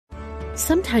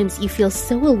Sometimes you feel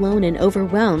so alone and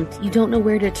overwhelmed you don't know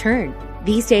where to turn.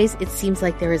 These days, it seems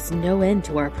like there is no end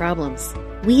to our problems.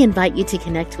 We invite you to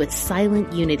connect with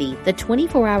Silent Unity, the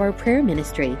 24-hour prayer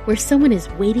ministry where someone is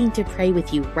waiting to pray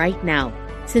with you right now.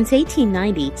 Since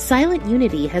 1890, Silent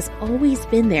Unity has always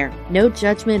been there. No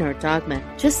judgment or dogma,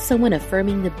 just someone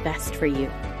affirming the best for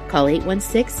you. Call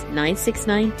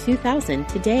 816-969-2000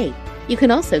 today. You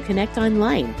can also connect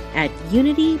online at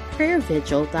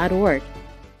unityprayervigil.org.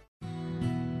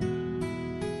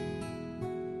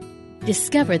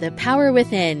 Discover the power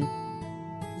within.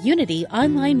 Unity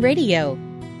Online Radio.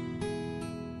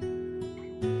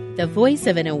 The voice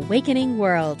of an awakening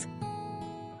world.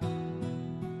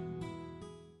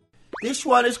 This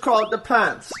one is called The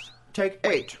Pants. Take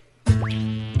 8.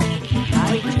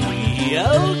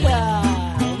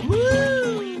 Yoga!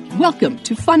 Woo! Welcome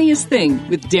to Funniest Thing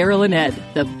with Daryl and Ed,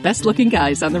 the best-looking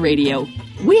guys on the radio.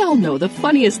 We all know the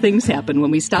funniest things happen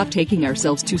when we stop taking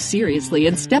ourselves too seriously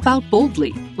and step out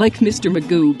boldly, like Mr.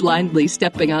 Magoo blindly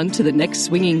stepping onto the next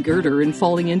swinging girder and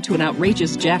falling into an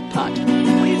outrageous jackpot.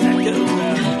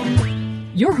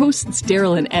 Your hosts,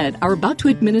 Daryl and Ed, are about to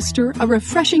administer a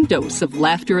refreshing dose of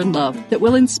laughter and love that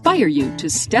will inspire you to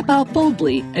step out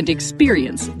boldly and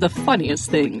experience the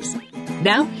funniest things.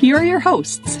 Now, here are your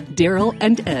hosts, Daryl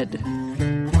and Ed.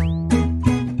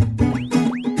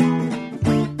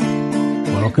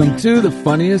 Welcome to The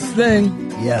Funniest Thing.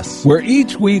 Yes. Where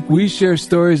each week we share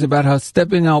stories about how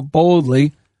stepping out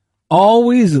boldly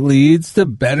always leads to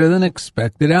better than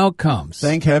expected outcomes.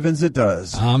 Thank heavens it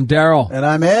does. I'm Daryl. And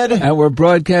I'm Ed. And we're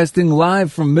broadcasting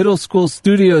live from middle school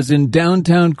studios in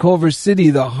downtown Culver City,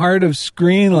 the heart of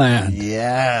Screenland.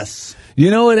 Yes. You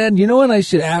know what, Ed? You know what I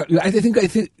should... I think.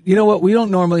 You know what? We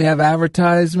don't normally have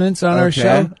advertisements on our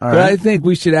show. But I think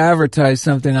we should advertise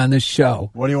something on this show.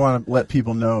 What do you want to let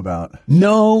people know about?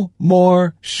 No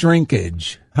more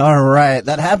shrinkage. All right.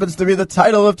 That happens to be the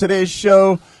title of today's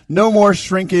show. No More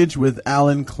Shrinkage with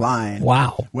Alan Klein.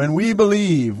 Wow. When we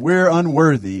believe we're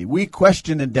unworthy, we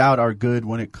question and doubt our good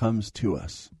when it comes to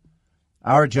us.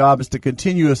 Our job is to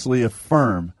continuously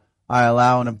affirm, I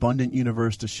allow an abundant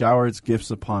universe to shower its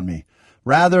gifts upon me.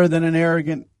 Rather than an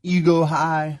arrogant ego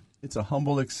high, it's a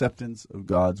humble acceptance of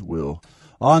God's will.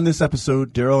 On this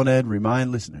episode, Daryl and Ed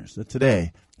remind listeners that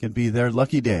today can be their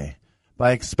lucky day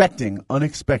by expecting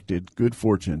unexpected good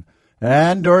fortune.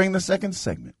 And during the second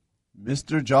segment,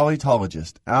 Mr.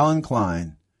 Jollytologist Alan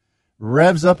Klein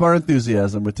revs up our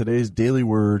enthusiasm with today's daily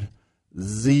word,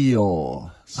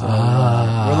 zeal. So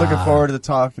we're looking forward to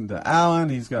talking to Alan.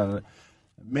 He's got an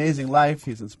amazing life.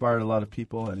 He's inspired a lot of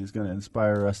people, and he's going to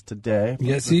inspire us today.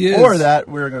 Yes, he is. Before that,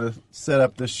 we're going to set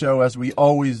up the show as we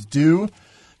always do,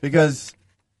 because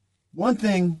one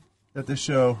thing that the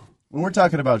show, when we're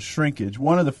talking about shrinkage,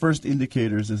 one of the first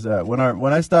indicators is that when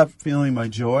I stop feeling my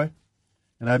joy,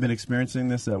 and I've been experiencing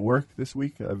this at work this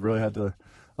week, I've really had to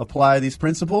apply these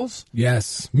principles.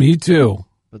 Yes, me too.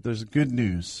 But there's good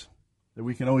news that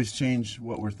we can always change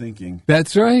what we're thinking.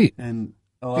 That's right. And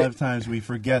a lot of times we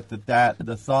forget that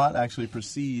the thought actually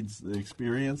precedes the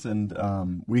experience, and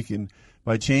we can,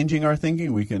 by changing our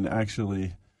thinking, we can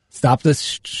actually stop the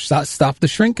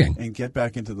shrinking and get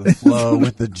back into the flow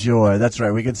with the joy. That's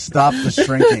right. We can stop the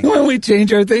shrinking when we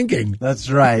change our thinking. That's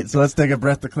right. So let's take a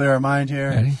breath to clear our mind here.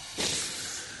 Ready?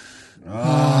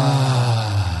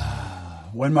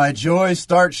 When my joy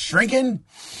starts shrinking,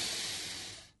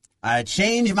 I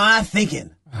change my thinking.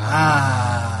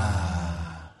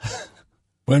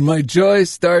 When my joy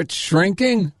starts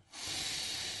shrinking,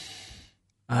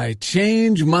 I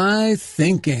change my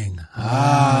thinking.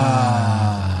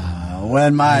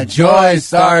 When my joy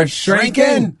starts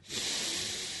shrinking,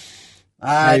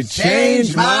 I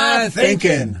change my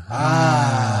thinking.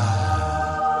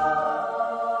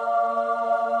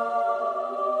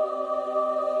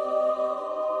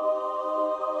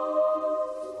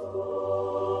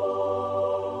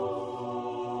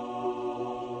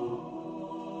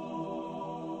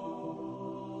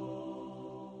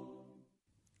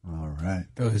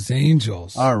 Those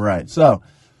angels. All right. So,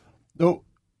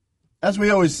 as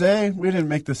we always say, we didn't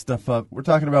make this stuff up. We're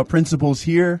talking about principles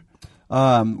here.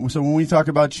 So when we talk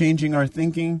about changing our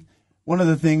thinking, one of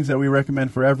the things that we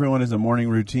recommend for everyone is a morning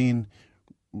routine.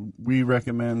 We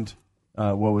recommend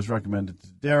what was recommended to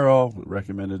Daryl,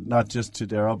 recommended not just to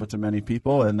Daryl, but to many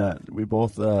people, and that we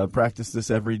both practice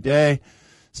this every day.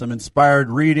 Some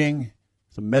inspired reading,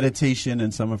 some meditation,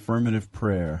 and some affirmative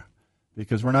prayer.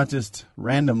 Because we're not just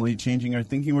randomly changing our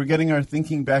thinking, we're getting our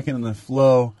thinking back in the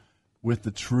flow with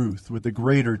the truth, with the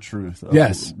greater truth.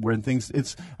 Yes. When things,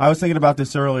 I was thinking about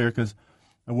this earlier because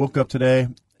I woke up today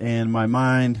and my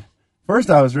mind, first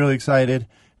I was really excited,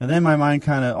 And then my mind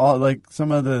kind of, like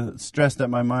some of the stress that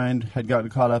my mind had gotten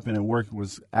caught up in at work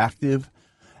was active.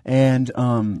 And,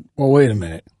 well, wait a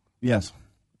minute. Yes.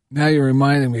 Now you're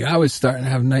reminding me, I was starting to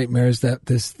have nightmares that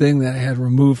this thing that I had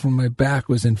removed from my back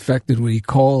was infected with E.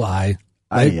 coli.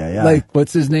 Like,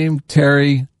 what's his name?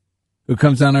 Terry, who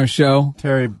comes on our show?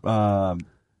 Terry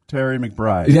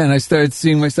McBride. Yeah, and I started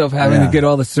seeing myself having to get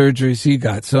all the surgeries he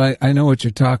got. So I know what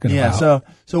you're talking about. Yeah,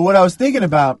 so what I was thinking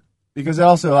about, because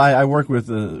also I work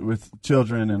with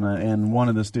children, and one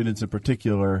of the students in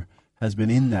particular has been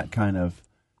in that kind of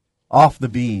off the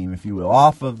beam, if you will,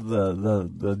 off of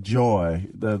the joy,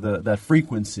 that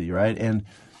frequency, right? And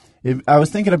I was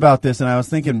thinking about this, and I was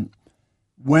thinking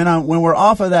when we're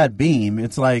off of that beam,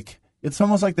 it's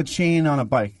almost like the chain on a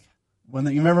bike. You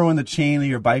remember when the chain of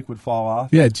your bike would fall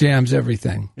off? Yeah, it jams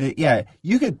everything. Yeah,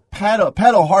 you could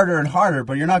pedal harder and harder,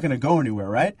 but you're not going to go anywhere,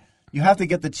 right? You have to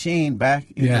get the chain back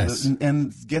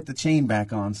and get the chain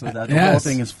back on so that the whole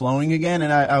thing is flowing again.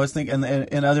 And I was thinking,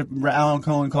 and Alan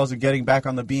Cohen calls it getting back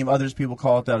on the beam. Others people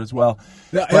call it that as well.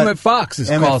 Emmett Fox is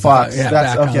called Emmett Fox. Yeah,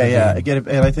 that's okay. Yeah, I get it.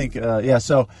 And I think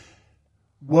So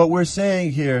what we're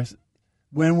saying here is,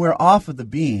 when we're off of the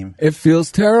beam, it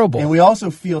feels terrible, and we also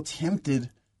feel tempted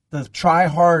to try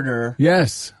harder.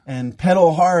 Yes, and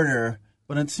pedal harder.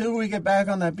 But until we get back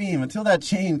on that beam, until that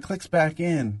chain clicks back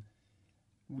in,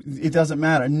 it doesn't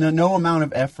matter. No amount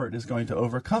of effort is going to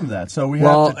overcome that. So we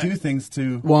have to do things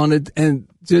to... Well, and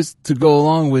just to go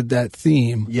along with that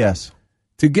theme... Yes.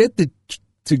 To get the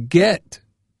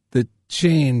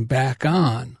chain back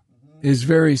on is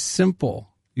very simple.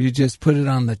 You just put it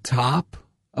on the top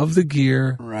of the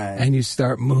gear, right, and you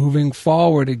start moving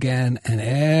forward again, and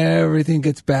everything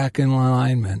gets back in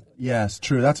alignment. Yes,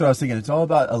 true. That's what I was thinking. It's all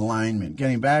about alignment,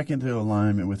 getting back into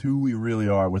alignment with who we really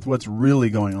are, with what's really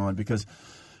going on, because...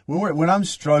 When I'm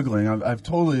struggling,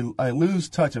 I lose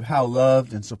touch of how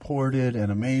loved and supported and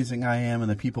amazing I am,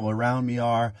 and the people around me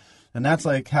are, and that's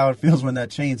like how it feels when that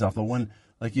chain's off. But when,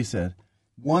 like you said,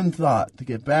 one thought to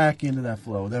get back into that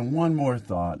flow, then one more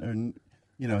thought, and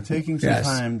taking some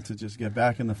time to just get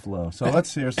back in the flow. So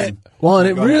let's hear some. And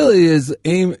it really is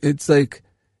It's like,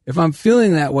 if I'm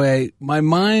feeling that way, my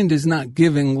mind is not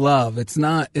giving love. It's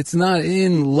not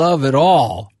in love at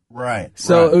all. Right.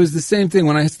 So it was the same thing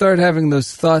when I started having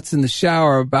those thoughts in the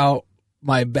shower about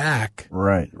my back.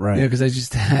 Right. Because I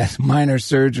just had minor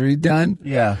surgery done.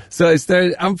 Yeah. So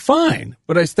I'm fine.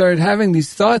 But I started having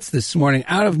these thoughts this morning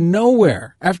out of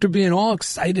nowhere. After being all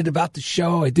excited about the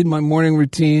show, I did my morning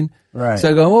routine. Right. So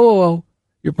I go, whoa,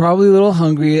 you're probably a little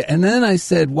hungry. And then I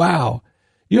said, wow,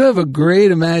 you have a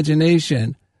great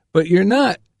imagination, but you're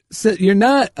not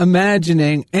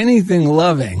imagining anything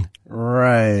loving.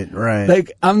 Right.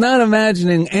 Like, I'm not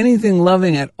imagining anything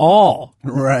loving at all.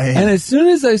 Right. And as soon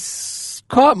as I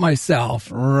caught myself,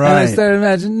 and I started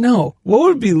imagining, no, what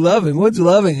would be loving? What's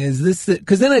loving is this?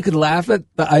 Because then I could laugh at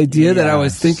the idea that I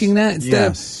was thinking that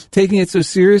instead of taking it so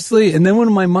seriously. And then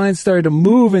when my mind started to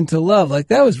move into love, like,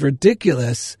 that was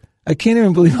ridiculous. I can't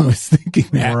even believe I was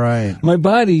thinking that. Right. My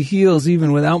body heals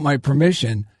even without my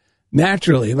permission,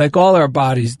 naturally, like all our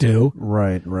bodies do.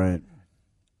 Right.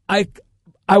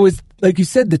 I was, like you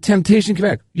said, the temptation came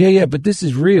back. Yeah, but this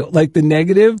is real. Like the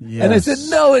negative. Yes. And I said,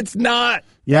 no, it's not.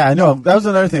 Yeah, I know. That was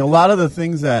another thing. A lot of the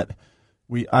things that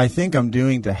I think I'm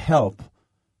doing to help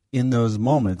in those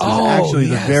moments is actually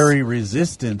the very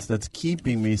resistance that's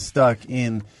keeping me stuck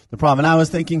in the problem. And I was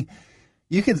thinking,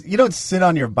 you don't sit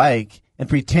on your bike and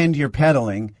pretend you're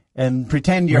pedaling and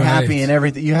pretend you're happy and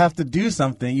everything. You have to do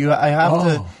something. I have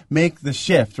to make the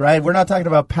shift, right? We're not talking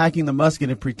about packing the musket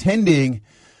and pretending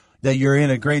that you're in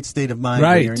a great state of mind,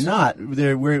 right? But you're not.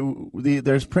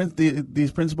 There's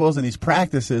these principles and these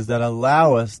practices that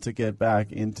allow us to get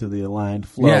back into the aligned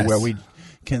flow, where we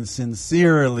can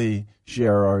sincerely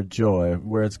share our joy,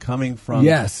 where it's coming from.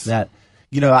 Yes. That,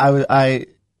 I've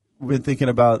been thinking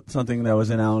about something that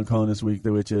was in Alan Cohen this week,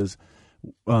 which is,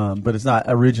 but it's not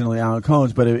originally Alan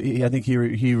Cohen's, but I think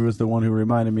he was the one who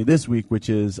reminded me this week, which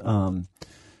is,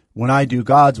 when I do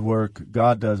God's work,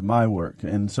 God does my work,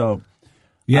 and so.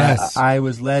 Yes, I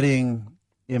was letting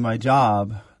in my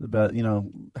job, but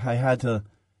I had to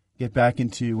get back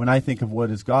into, when I think of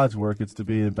what is God's work, it's to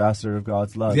be an ambassador of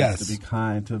God's love, yes, it's to be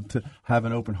kind, to have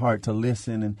an open heart, to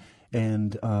listen,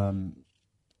 and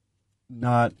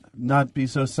not be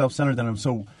so self-centered that I'm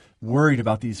so worried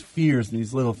about these fears and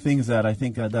these little things that I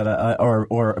think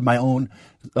or my own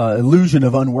illusion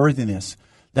of unworthiness.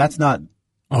 That's not.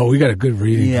 Oh, we got a good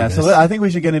reading. Yeah, for this. So I think we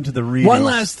should get into the reading. One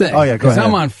last thing. Oh, yeah, go ahead. Because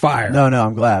I'm on fire. No,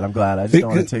 I'm glad. I just don't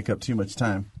want to take up too much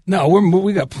time. No,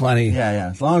 we got plenty. Yeah.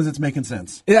 As long as it's making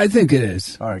sense. Yeah, I think it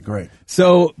is. All right, great.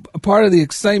 So part of the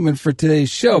excitement for today's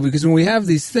show, because when we have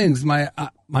these things, my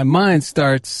mind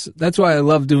starts. That's why I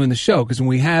love doing the show, because when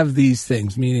we have these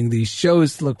things, meaning these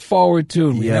shows to look forward to,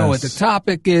 and we know what the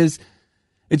topic is,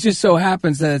 it just so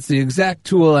happens that it's the exact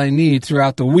tool I need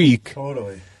throughout the week.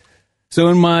 Totally. So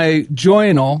in my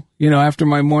journal, after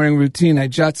my morning routine, I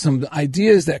jot some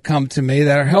ideas that come to me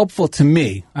that are helpful to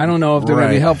me. I don't know if they're going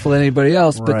to be helpful to anybody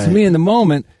else, but to me in the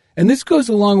moment, and this goes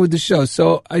along with the show.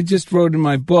 So I just wrote in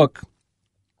my book,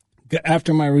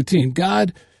 after my routine,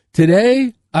 God,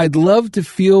 today I'd love to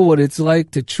feel what it's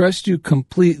like to trust you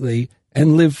completely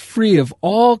and live free of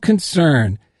all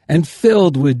concern and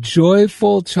filled with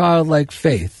joyful childlike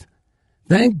faith.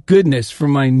 Thank goodness for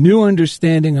my new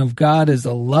understanding of God as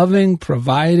a loving,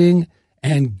 providing,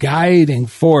 and guiding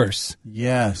force.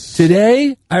 Yes.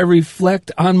 Today, I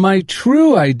reflect on my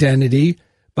true identity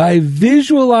by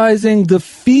visualizing the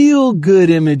feel-good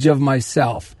image of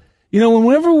myself.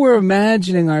 Whenever we're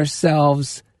imagining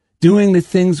ourselves doing the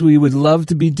things we would love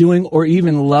to be doing or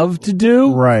even love to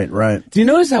do. Right. Do you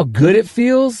notice how good it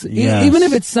feels? Yes. Even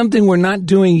if it's something we're not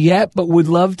doing yet but would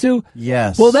love to?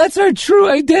 Yes. Well, that's our true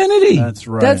identity. That's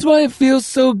right. That's why it feels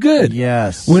so good.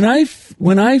 Yes. When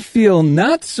I feel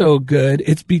not so good,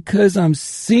 it's because I'm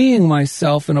seeing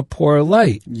myself in a poor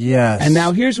light. Yes. And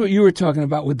now here's what you were talking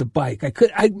about with the bike. I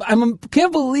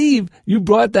can't believe you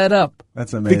brought that up.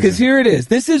 That's amazing. Because here it is.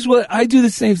 This is what I do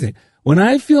the same thing. When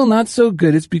I feel not so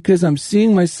good, it's because I'm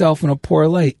seeing myself in a poor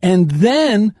light and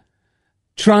then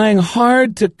trying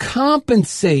hard to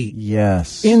compensate.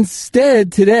 Yes.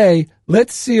 Instead, today,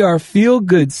 let's see our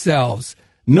feel-good selves.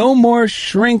 No more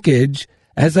shrinkage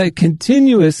as I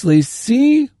continuously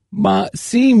see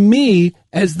me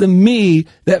as the me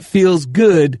that feels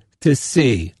good to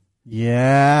see.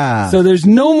 Yeah. So there's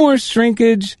no more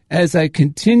shrinkage as I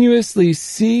continuously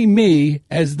see me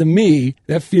as the me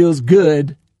that feels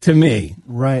good to me.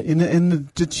 Right. And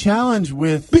the challenge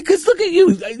with... Because look at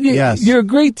you. Yes. You're a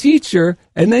great teacher,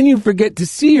 and then you forget to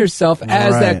see yourself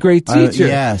as that great teacher.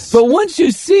 Yes. But once you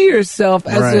see yourself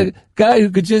as a guy who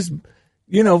could just,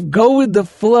 go with the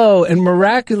flow and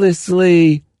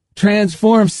miraculously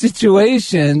transform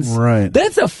situations, right,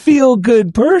 that's a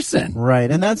feel-good person. Right.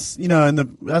 And that's,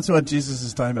 that's what Jesus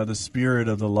is talking about. The spirit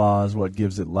of the law is what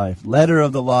gives it life. Letter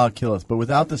of the law killeth, but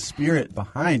without the spirit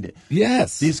behind it.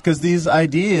 Yes. Because these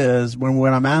ideas,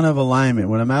 when I'm out of alignment,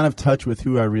 when I'm out of touch with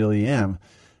who I really am,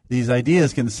 these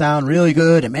ideas can sound really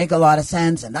good and make a lot of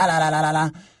sense and da-da-da-da-da-da.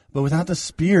 But without the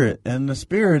Spirit, and the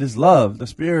Spirit is love, the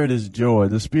Spirit is joy,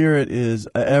 the Spirit is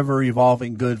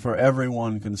ever-evolving good for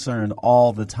everyone concerned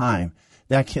all the time.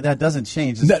 That doesn't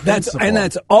change.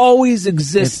 That's always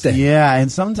existing. And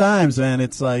sometimes, man,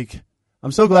 it's like,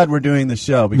 I'm so glad we're doing the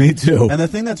show. Me too. And the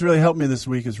thing that's really helped me this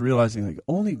week is realizing, like,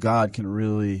 only God can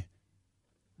really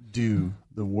do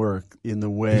the work in the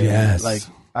way. Yes. Like,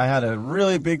 I had a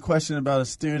really big question about a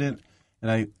student, and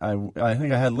I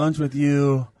think I had lunch with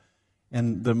you.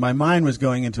 And my mind was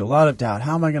going into a lot of doubt.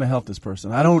 How am I going to help this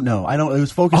person? I don't know. It was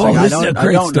focusing. I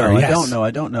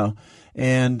don't know.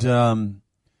 And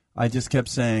I just kept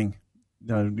saying,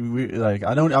 I'm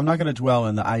not going to dwell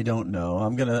in the I don't know.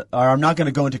 I'm not going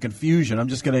to go into confusion. I'm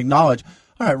just going to acknowledge.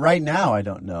 All right, right now I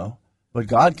don't know, but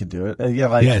God can do it.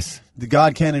 Yes,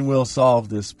 God can and will solve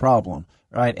this problem.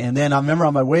 Right, and then I remember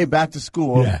on my way back to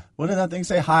school. Yeah. What did that thing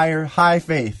say? High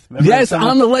faith. Remember yes,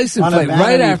 on the license plate,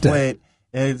 right after. Plate,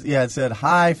 it said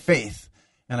high faith.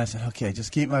 And I said, okay,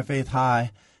 just keep my faith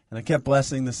high. And I kept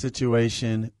blessing the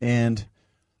situation. And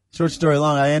short story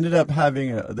long, I ended up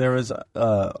having there was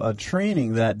a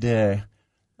training that day.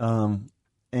 And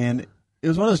it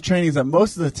was one of those trainings that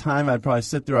most of the time I'd probably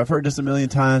sit through. I've heard this a million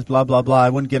times, blah, blah, blah. I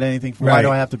wouldn't get anything from why do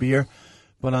I have to be here?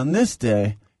 But on this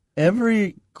day,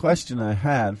 every question I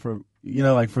had for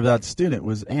that student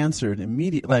was answered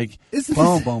immediately, like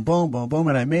boom, boom, boom, boom, boom,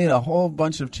 and I made a whole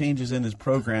bunch of changes in his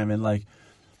program, and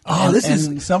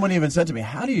and someone even said to me,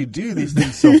 "How do you do these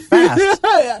things so fast?"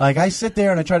 Like I sit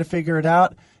there and I try to figure it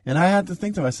out, and I had to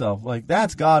think to myself, like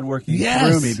that's God working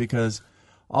through me, because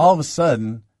all of a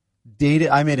sudden,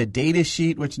 I made a data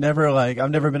sheet, which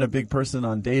I've never been a big person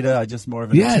on data. I just more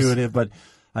of an intuitive, but.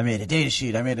 I made a data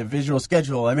sheet. I made a visual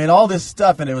schedule. I made all this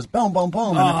stuff, and it was boom, boom,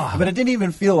 boom. But it didn't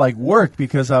even feel like work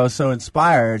because I was so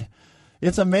inspired.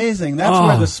 It's amazing. That's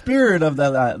where the spirit of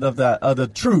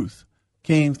the truth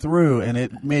came through, and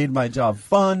it made my job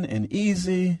fun and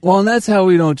easy. Well, and that's how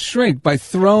we don't shrink, by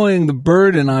throwing the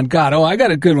burden on God. Oh, I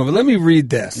got a good one, but let me read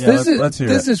this. Yeah, let's hear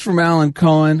it. This is from Alan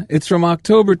Cohen. It's from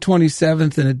October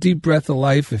 27th in A Deep Breath of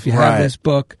Life, if you have this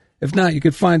book. If not, you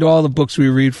could find all the books we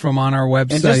read from on our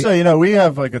website. And just so you know, we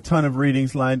have like a ton of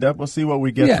readings lined up. We'll see what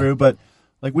we get through, but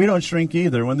like we don't shrink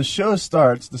either. When the show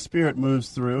starts, the Spirit moves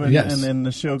through, and then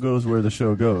the show goes where the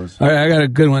show goes. All right, I got a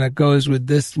good one that goes with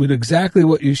this, with exactly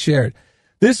what you shared.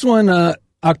 This one,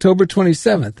 October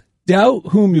 27th. Doubt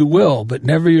whom you will, but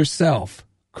never yourself.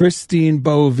 Christine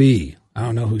Bovee. I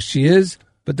don't know who she is,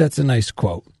 but that's a nice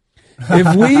quote.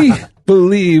 If we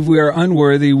believe we are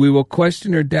unworthy, we will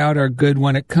question or doubt our good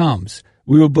when it comes.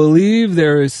 We will believe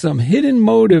there is some hidden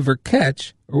motive or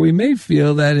catch, or we may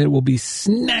feel that it will be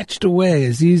snatched away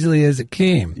as easily as it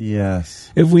came.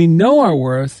 Yes. If we know our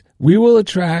worth, we will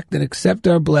attract and accept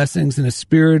our blessings in a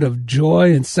spirit of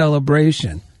joy and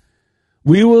celebration.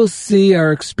 We will see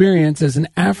our experience as an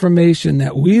affirmation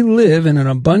that we live in an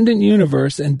abundant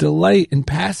universe and delight in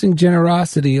passing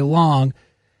generosity along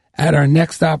at our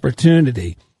next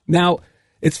opportunity. Now,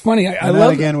 it's funny. I love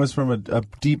that again was from a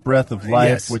Deep Breath of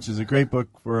Life, which is a great book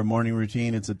for a morning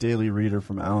routine. It's a daily reader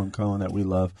from Alan Cohen that we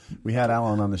love. We had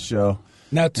Alan on the show.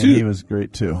 And he was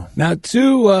great too. Now,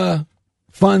 two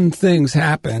fun things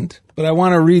happened, but I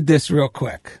want to read this real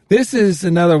quick. This is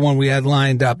another one we had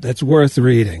lined up that's worth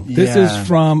reading. This is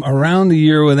from Around the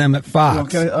Year with Emmett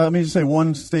Fox. Let me just say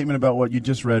one statement about what you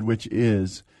just read, which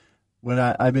is, when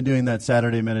I've been doing that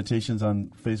Saturday meditations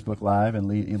on Facebook Live and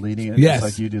leading it, just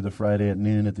like you do the Friday at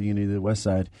noon at the Unity of the West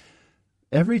Side.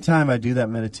 Every time I do that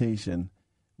meditation,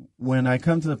 when I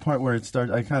come to the part where it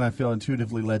starts, I kind of feel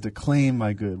intuitively led to claim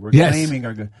my good. We're claiming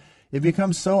our good. It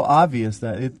becomes so obvious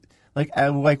that it,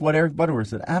 like what Eric Butterworth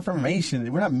said,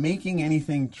 affirmation. We're not making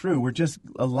anything true. We're just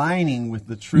aligning with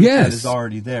the truth that is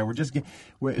already there.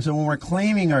 So when we're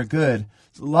claiming our good,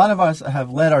 a lot of us have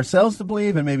led ourselves to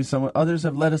believe, and maybe some others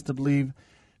have led us to believe,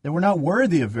 that we're not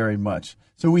worthy of very much.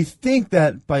 So we think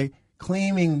that by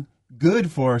claiming good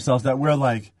for ourselves, that we're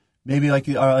like, maybe like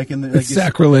in the it's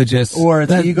sacrilegious, or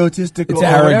it's egotistical, it's or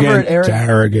arrogant. Whatever. It's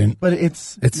arrogant, but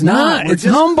it's not. We're it's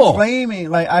just humble.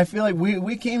 Claiming, like, I feel like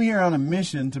we came here on a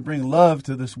mission to bring love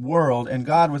to this world, and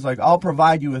God was like, "I'll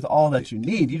provide you with all that you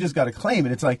need. You just got to claim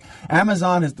it." It's like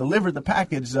Amazon has delivered the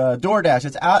package. DoorDash,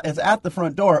 it's at the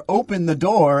front door. Open the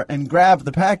door and grab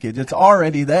the package. It's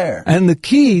already there. And the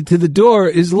key to the door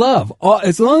is love.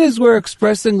 As long as we're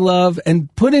expressing love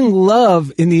and putting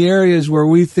love in the areas where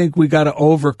we think we got to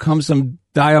overcome some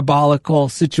diabolical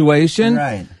situation,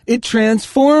 it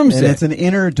transforms and it. It's an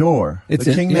inner door.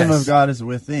 The kingdom of God is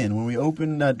within. When we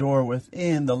open that door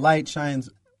within, the light shines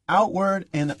outward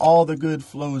and all the good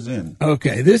flows in.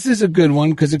 Okay, this is a good one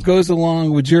because it goes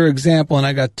along with your example, and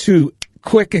I got two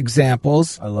quick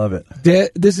examples. I love it.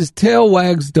 This is Tail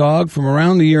Wags Dog from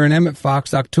Around the Year in Emmett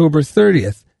Fox, October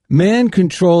 30th. Man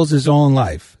controls his own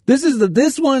life.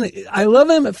 This one, I love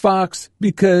Emmett Fox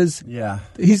because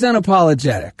he's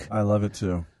unapologetic. I love it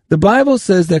too. The Bible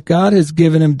says that God has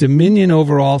given him dominion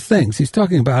over all things. He's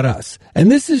talking about us. And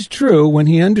this is true when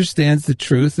he understands the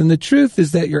truth. And the truth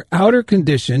is that your outer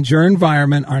conditions, your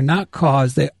environment, are not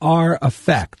cause, they are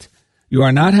effect. You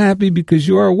are not happy because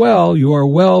you are well. You are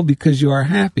well because you are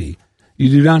happy. You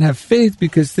do not have faith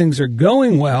because things are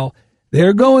going well.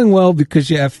 They're going well because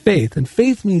you have faith. And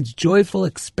faith means joyful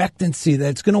expectancy that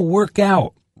it's going to work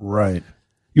out. Right.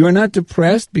 You are not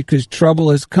depressed because trouble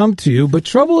has come to you, but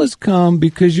trouble has come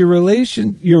because your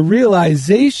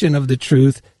realization of the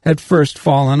truth had first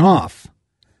fallen off.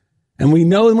 And we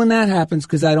know when that happens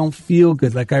because I don't feel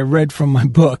good, like I read from my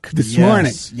book this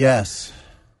morning. Yes.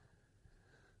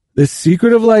 The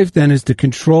secret of life, then, is to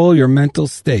control your mental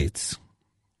states.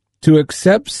 To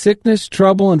accept sickness,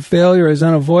 trouble, and failure as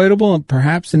unavoidable and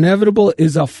perhaps inevitable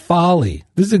is a folly.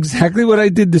 This is exactly what I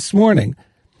did this morning,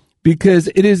 because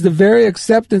it is the very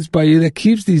acceptance by you that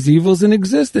keeps these evils in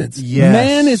existence. Yes.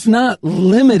 Man is not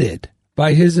limited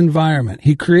by his environment.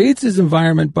 He creates his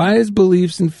environment by his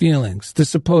beliefs and feelings. To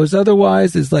suppose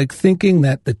otherwise is like thinking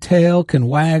that the tail can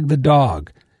wag the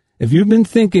dog. If you've been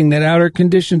thinking that outer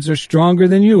conditions are stronger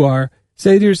than you are,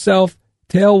 say to yourself,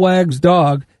 tail wags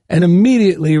dog, and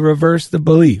immediately reverse the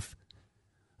belief.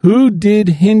 Who did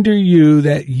hinder you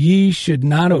that ye should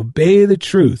not obey the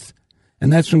truth?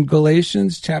 And that's from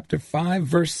Galatians chapter 5,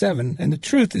 verse 7. And the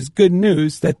truth is good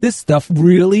news that this stuff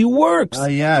really works.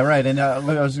 Yeah, right. And I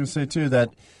was going to say, too,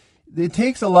 that it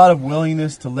takes a lot of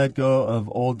willingness to let go of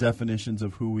old definitions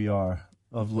of who we are,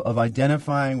 of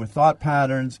identifying with thought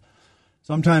patterns.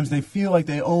 Sometimes they feel like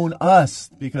they own us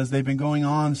because they've been going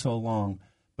on so long.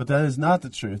 But that is not the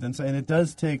truth. And it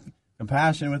does take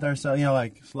compassion with ourselves,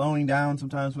 like slowing down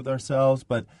sometimes with ourselves.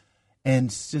 But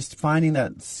and just finding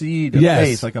that seed of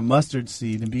faith, like a mustard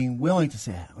seed, and being willing to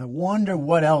say, I wonder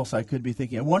what else I could be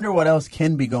thinking. I wonder what else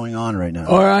can be going on right now.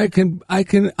 Or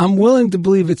I'm willing to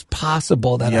believe it's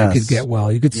possible that I could get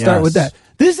well. You could start with that.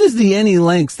 This is the any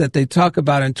lengths that they talk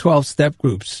about in 12-step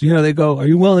groups. You know, they go, are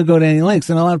you willing to go to any lengths?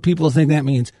 And a lot of people think that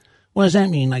means, what does that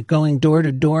mean? Like going door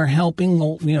to door,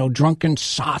 helping, drunken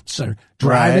sots or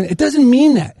driving? Right. It doesn't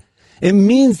mean that. It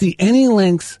means the any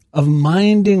lengths of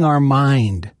minding our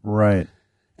mind. Right.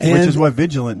 And which is what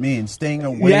vigilant means. Staying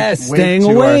awake. Yes, staying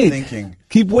awake. Our thinking.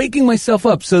 Keep waking myself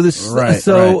up. So just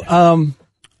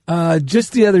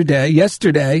the other day,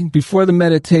 yesterday, before the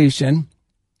meditation,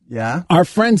 our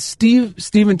friend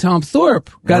Stephen Tom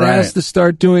Thorpe got asked to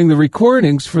start doing the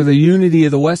recordings for the Unity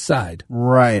of the West Side.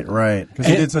 Right. Because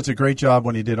he did such a great job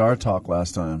when he did our talk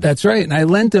last time. That's right. And I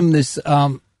lent him this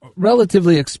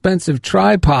relatively expensive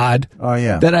tripod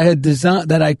that I had designed,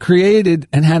 that I created,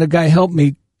 and had a guy help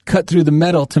me cut through the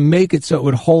metal to make it so it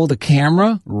would hold a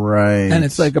camera. Right. And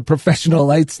it's like a professional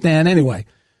light stand anyway.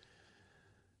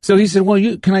 So he said,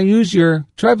 well, can I use your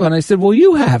tripod? And I said, well,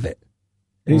 you have it.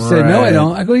 And he said, no, I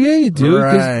don't. I go, yeah, you do,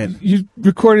 because you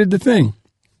recorded the thing.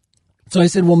 So I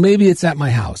said, well, maybe it's at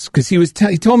my house, because he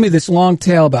told me this long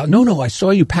tale about, no, I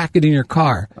saw you pack it in your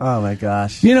car. Oh my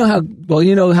gosh. You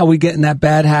know how we get in that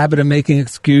bad habit of making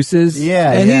excuses?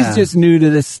 Yeah. And he's just new to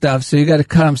this stuff, so you got to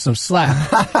cut him some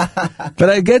slack. But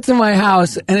I get to my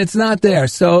house and it's not there.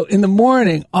 So in the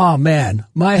morning, oh man,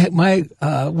 my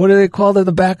what do they call it at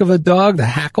the back of a dog? The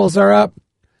hackles are up.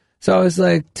 So I was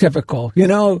like, typical,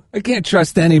 I can't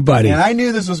trust anybody. And I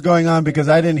knew this was going on because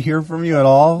I didn't hear from you at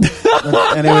all.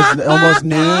 And it was almost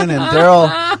noon. And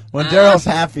when Daryl's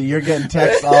happy, you're getting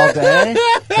texts all day.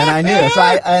 And I knew.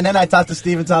 And then I talked to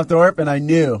Stephen Tom Thorpe, and I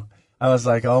knew. I was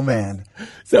like, oh man.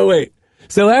 So wait.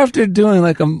 So after doing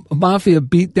like a mafia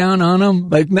beatdown on him,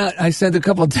 I sent a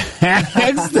couple of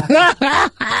texts.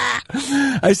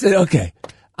 I said, okay,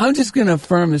 I'm just going to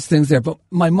affirm this thing's there. But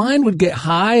my mind would get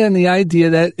high on the idea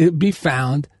that it would be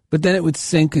found, but then it would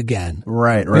sink again.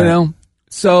 Right.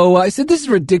 So I said, this is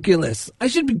ridiculous. I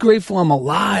should be grateful I'm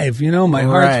alive. My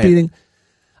heart's beating.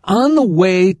 On the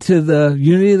way to the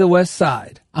Unity of the West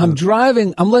Side, I'm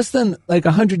driving. I'm less than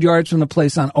 100 yards from the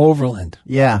place on Overland.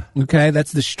 Yeah. Okay.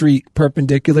 That's the street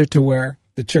perpendicular to where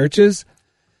the church is.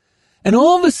 And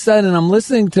all of a sudden, I'm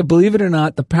listening to, believe it or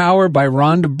not, The Power by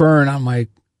Rhonda Byrne on my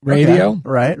radio. Okay.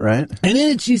 Right. And in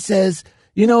it, she says,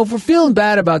 if we're feeling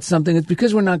bad about something, it's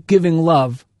because we're not giving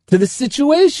love to the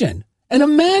situation. And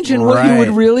imagine what you would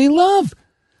really love.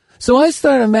 So I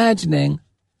start imagining,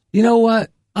 you know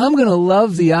what? I'm going to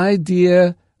love the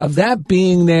idea of that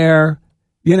being there,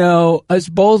 us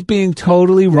both being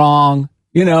totally wrong,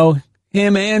 him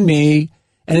and me.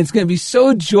 And it's going to be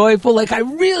so joyful. I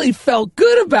really felt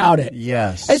good about it.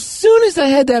 Yes. As soon as I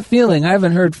had that feeling, I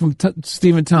haven't heard from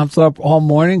Stephen Tom Thorpe all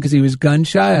morning because he was gun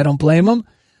shy. I don't blame him.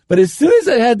 But as soon as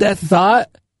I had that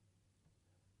thought,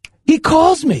 he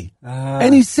calls me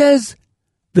and he says,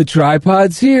 the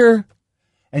tripod's here.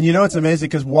 And it's amazing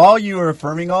because while you were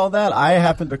affirming all that, I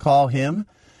happened to call him.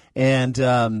 And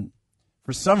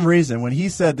for some reason, when he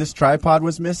said this tripod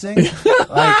was missing,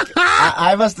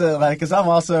 I must have, because I'm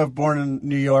also born in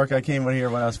New York. I came here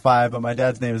when I was 5, but my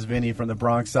dad's name is Vinny from the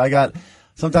Bronx. So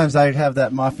sometimes I have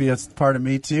that mafia part of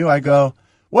me too. I go,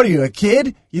 what are you, a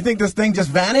kid? You think this thing just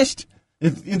vanished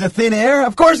in the thin air?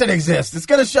 Of course it exists. It's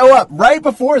going to show up right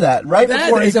before that.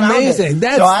 Before is amazing.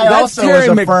 That's Terry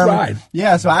McBride.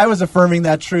 Yeah, so I was affirming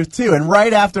that truth too. And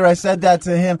right after I said that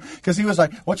to him, because he was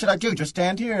like, "What should I do? Just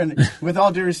stand here?" And with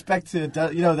all due respect to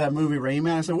that movie Rain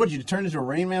Man, I said, "What did you turn into a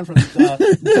Rain Man from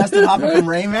Dustin Hoffman from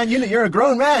Rain Man? You're a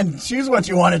grown man. Choose what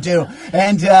you want to do."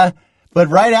 And but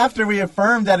right after we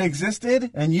affirmed that it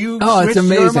existed, and you switched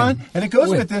your mind, and it goes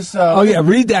with this.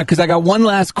 Read that because I got one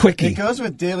last quickie. It goes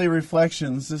with Daily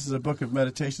Reflections. This is a book of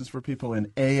meditations for people in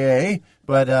AA,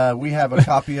 but we have a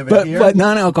copy of it here. But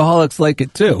non-alcoholics like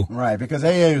it too, right? Because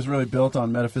AA was really built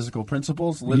on metaphysical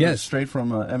principles, lived straight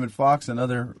from Emmett Fox and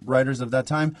other writers of that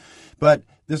time. But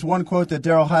this one quote that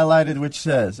Daryl highlighted, which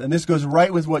says, and this goes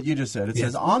right with what you just said. It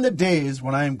says, "On the days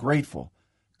when I am grateful,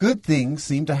 good things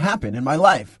seem to happen in my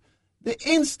life. The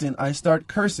instant I start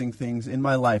cursing things in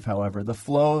my life, however, the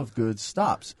flow of good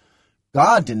stops.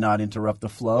 God did not interrupt the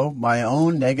flow. My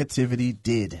own negativity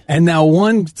did." And now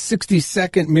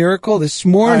 160-second miracle this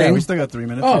morning. Yeah, we still got 3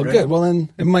 minutes. Oh, good. Well, then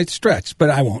it might stretch,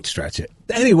 but I won't stretch it.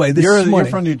 Anyway, this morning. You're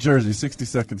from New Jersey. 60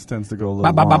 seconds tends to go a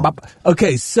little long.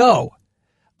 Okay, so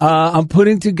I'm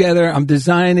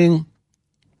designing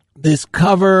this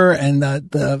cover and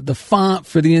the font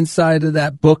for the inside of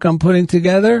that book I'm putting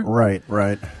together. Right.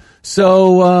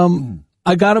 So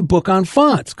I got a book on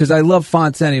fonts because I love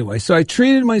fonts anyway. So I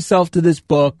treated myself to this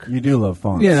book. You do love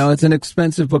fonts. You know, it's an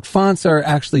expensive book. Fonts are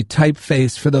actually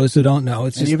typeface for those who don't know.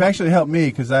 And you've actually helped me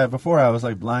because before I was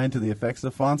like blind to the effects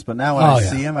of fonts, but now when I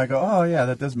see them, I go, oh yeah,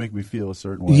 that does make me feel a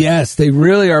certain way. Yes, they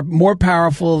really are more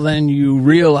powerful than you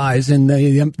realize in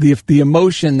the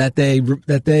emotion that they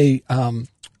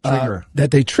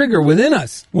trigger within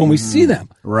us when we see them.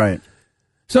 Right.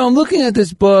 So I'm looking at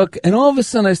this book, and all of a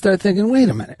sudden I start thinking, wait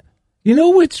a minute. You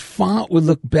know which font would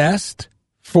look best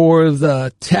for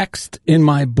the text in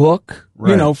my book? Right.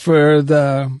 You know, for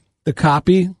the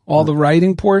copy, all the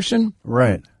writing portion?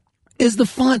 Right. Is the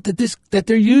font that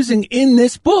they're using in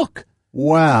this book.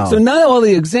 Wow. So not all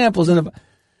the examples. And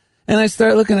I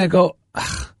start looking, I go,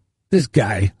 this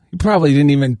guy, he probably didn't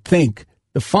even think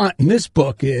the font in this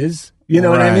book is, you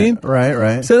know what I mean?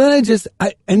 Right. So then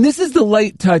and this is the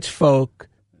light touch, folks,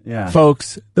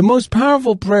 the most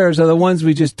powerful prayers are the ones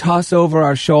we just toss over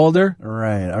our shoulder.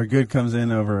 Right. Our good comes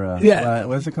in over,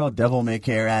 what's it called? Devil may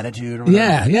care attitude or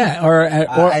whatever. Yeah. Or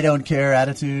I don't care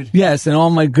attitude. Yes, and all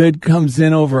my good comes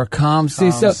in over a calm sea.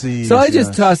 So I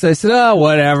just tossed it. I said, oh,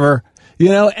 whatever. You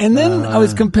know, and then I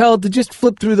was compelled to just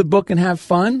flip through the book and have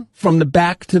fun from the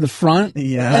back to the front.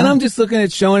 Yeah. And I'm just looking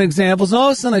at showing examples. All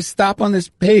of a sudden I stop on this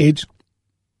page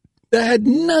that had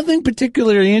nothing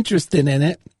particularly interesting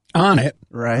on it.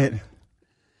 Right.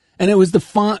 And it was the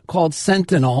font called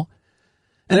Sentinel.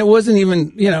 And it wasn't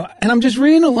even, and I'm just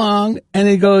reading along, and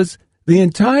it goes, the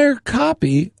entire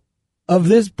copy of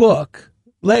this book,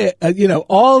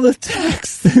 all the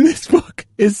text in this book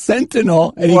is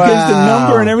Sentinel. And he gives the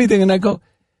number and everything. And I go,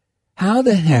 how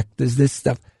the heck does this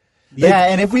stuff... Yeah,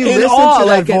 and if we listen to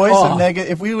that voice of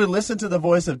negative, if we would listen to the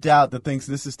voice of doubt that thinks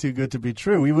this is too good to be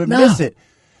true, we would miss it.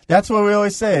 That's what we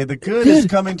always say. The good is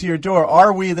coming to your door.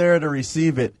 Are we there to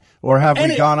receive it? Or have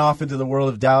we gone off into the world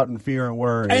of doubt and fear and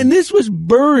worry? And this was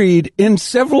buried in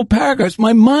several paragraphs.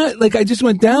 My mind, I just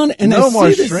went down and no I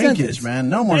more see shrinkage, man.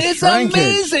 No more it's shrinkage.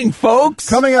 It's amazing, folks.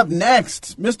 Coming up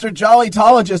next, Mr.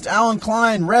 Jollytologist Alan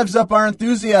Klein revs up our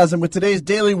enthusiasm with today's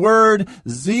daily word,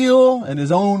 zeal, and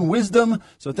his own wisdom.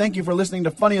 So thank you for listening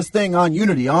to Funniest Thing on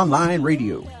Unity Online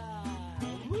Radio.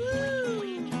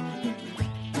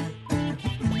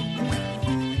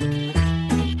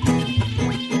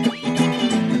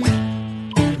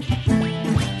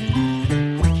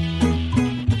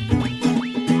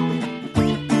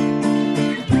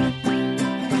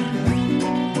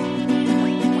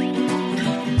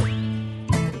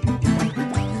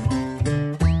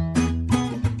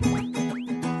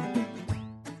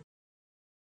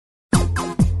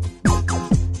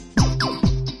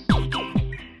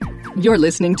 You're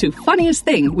listening to Funniest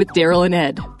Thing with Daryl and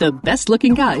Ed, the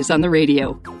best-looking guys on the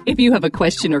radio. If you have a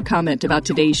question or comment about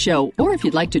today's show, or if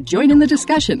you'd like to join in the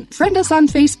discussion, friend us on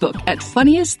Facebook at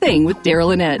Funniest Thing with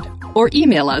Daryl and Ed, or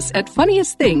email us at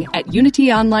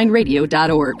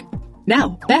funniestthing@unityonlineradio.org. Now,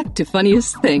 back to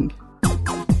Funniest Thing.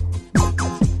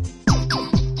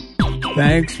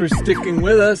 Thanks for sticking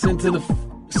with us into the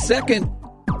second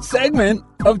segment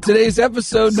of today's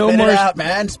episode. Spit it out,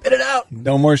 man. Spit it out.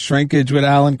 No more shrinkage with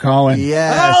Alan Cohen.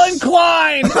 Yes. Alan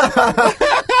Klein!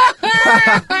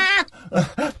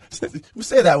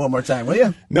 Say that one more time, will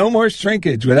you? No more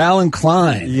shrinkage with Alan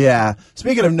Klein. Yeah.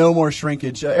 Speaking of no more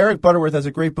shrinkage, Eric Butterworth has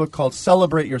a great book called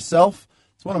Celebrate Yourself.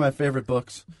 It's one of my favorite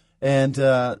books. And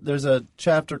there's a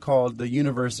chapter called The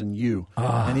Universe and You.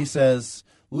 And he says,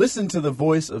 listen to the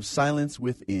voice of silence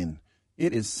within.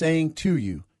 It is saying to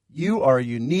you, you are a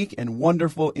unique and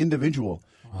wonderful individual.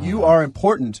 You are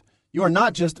important. You are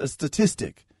not just a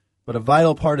statistic, but a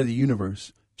vital part of the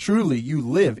universe. Truly, you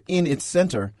live in its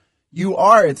center. You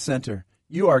are its center.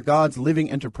 You are God's living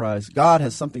enterprise. God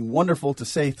has something wonderful to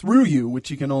say through you, which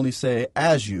he can only say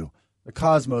as you. The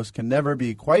cosmos can never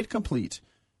be quite complete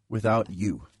without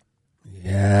you.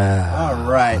 Yeah. All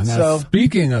right. Now, so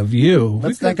speaking of you,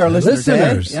 let's thank our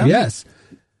listeners. Yeah? Yes.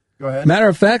 Go ahead. Matter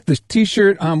of fact, the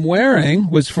T-shirt I'm wearing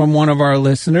was from one of our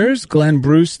listeners, Glenn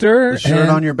Brewster. The shirt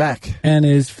on your back. And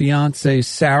his fiancée,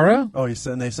 Sarah. Oh, they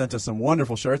sent us some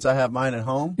wonderful shirts. I have mine at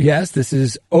home. Yes, this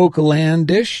is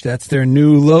Oaklandish. That's their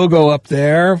new logo up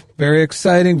there. Very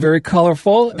exciting, very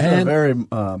colorful. That's a very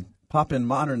pop-in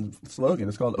modern slogan.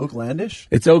 It's called Oaklandish.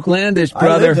 It's Oaklandish,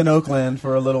 brother. I lived in Oakland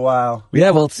for a little while.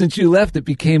 Yeah, well, since you left, it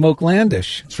became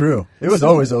Oaklandish. True. It was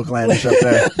always Oaklandish up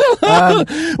there.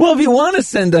 Well, if you want to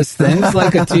send us things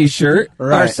like a T-shirt,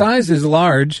 right. Our size is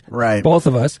large, right? Both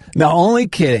of us. No, only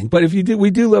kidding. But if you do, we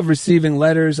do love receiving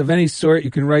letters of any sort.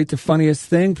 You can write to Funniest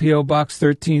Thing, P.O. Box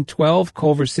 1312,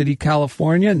 Culver City,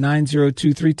 California,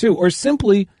 90232, or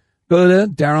simply go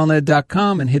to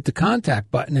darylned.com and hit the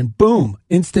contact button, and boom,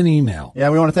 instant email. Yeah,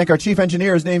 we want to thank our chief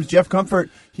engineer. His name's Jeff Comfort.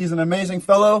 He's an amazing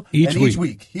fellow. Each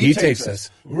week he takes us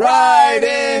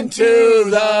right into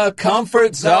the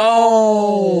comfort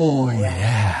zone.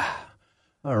 Yeah.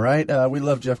 All right. We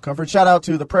love Jeff Comfort. Shout out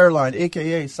to the prayer line,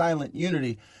 a.k.a. Silent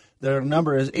Unity. Their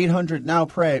number is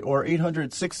 800-NOW-PRAY or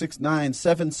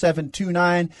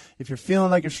 800-669-7729. If you're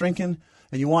feeling like you're shrinking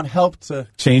and you want help to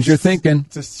change your thinking,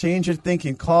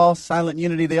 call Silent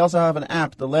Unity. They also have an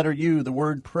app, the letter U, the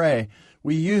word pray.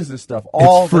 We use this stuff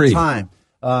all the time.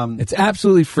 It's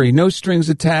absolutely free. No strings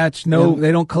attached.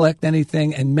 They don't collect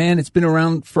anything. And man, it's been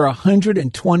around for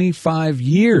 125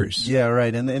 years. Yeah,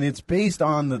 right. And it's based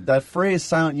on that phrase,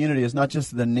 Silent Unity, is not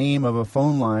just the name of a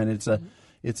phone line. It's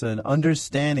an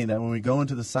understanding that when we go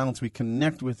into the silence, we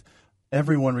connect with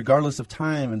everyone regardless of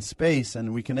time and space,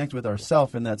 and we connect with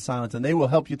ourselves in that silence. And they will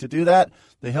help you to do that.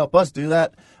 They help us do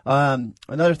that.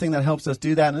 Another thing that helps us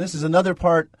do that, and this is another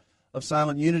part of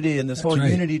Silent Unity and this whole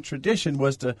unity tradition,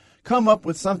 was to come up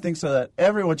with something so that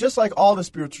everyone, just like all the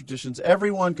spiritual traditions,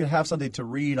 everyone could have something to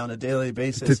read on a daily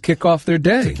basis. To kick off their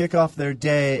day. To kick off their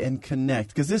day and connect.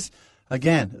 Because this,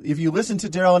 again, if you listen to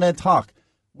Daryl and Ed talk,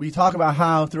 we talk about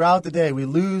how throughout the day we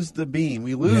lose the beam.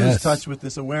 We lose touch with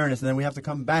this awareness, and then we have to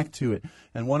come back to it.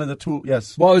 And one of the tools,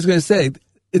 yes. Well, I was going to say,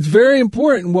 it's very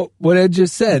important what Ed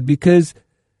just said, because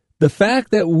the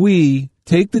fact that we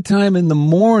take the time in the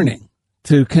morning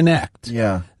to connect,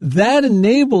 that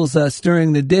enables us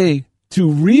during the day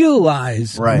to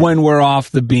realize when we're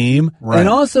off the beam. And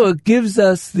also it gives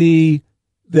us the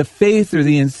faith or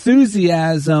the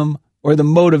enthusiasm or the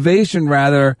motivation,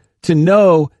 rather, to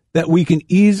know that we can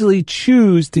easily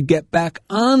choose to get back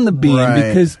on the beam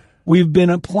because we've been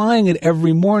applying it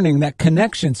every morning, that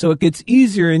connection. So it gets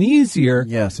easier and easier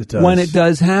it does. When it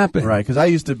does happen. Right, because I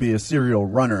used to be a serial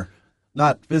runner.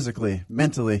 Not physically,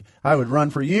 mentally. I would run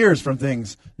for years from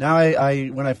things. Now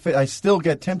I still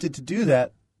get tempted to do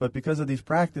that, but because of these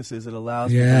practices, it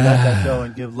allows me to let that go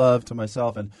and give love to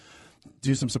myself and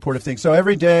do some supportive things. So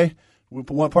every day,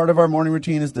 one part of our morning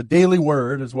routine is the Daily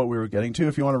Word, is what we were getting to.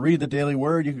 If you want to read the Daily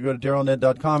Word, you can go to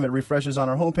darylned.com. It refreshes on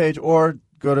our homepage, or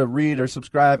go to read or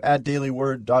subscribe at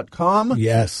dailyword.com.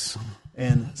 Yes.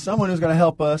 And someone who's going to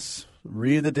help us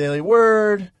read the Daily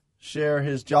Word, share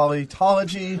his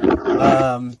jolly-tology.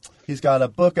 He's got a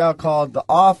book out called The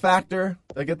Awe Factor.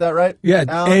 Did I get that right? Yeah,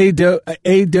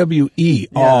 A-W-E,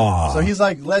 awe. So he's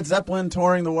like Led Zeppelin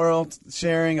touring the world,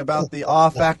 sharing about the awe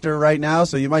factor right now.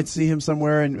 So you might see him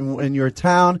somewhere in your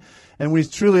town. And we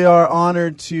truly are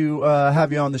honored to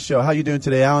have you on the show. How are you doing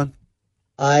today, Alan?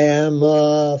 I am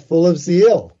full of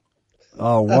zeal.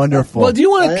 Oh, wonderful. Well, do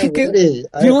you want to kick it? Do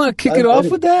you want to kick it off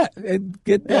with that?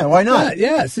 Why not?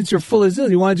 Yeah, since you're full of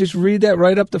zeal, you want to just read that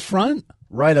right up the front?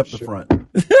 Right up the front. You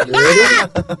ready?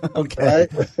 Okay.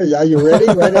 Right. Are you ready?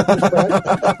 Right up the front.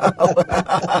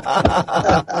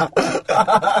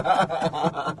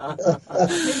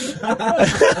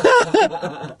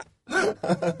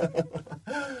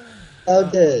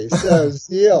 Okay, so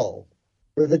zeal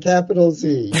with a capital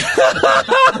Z. Right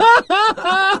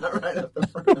up the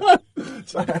front.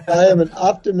 I am an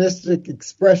optimistic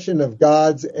expression of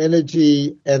God's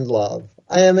energy and love.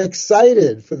 I am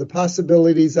excited for the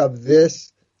possibilities of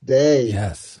this day.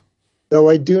 Yes. Though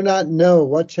I do not know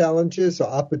what challenges or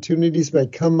opportunities may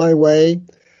come my way,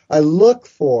 I look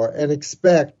for and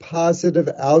expect positive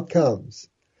outcomes.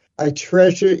 I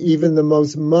treasure even the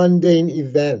most mundane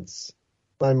events.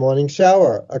 My morning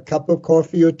shower, a cup of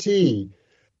coffee or tea,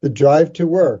 the drive to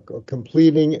work, or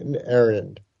completing an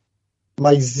errand.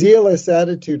 My zealous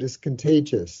attitude is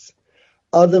contagious.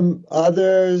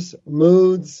 Others'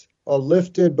 moods are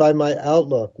lifted by my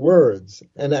outlook, words,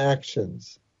 and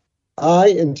actions. I,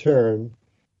 in turn,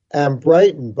 am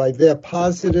brightened by their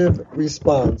positive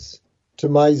response to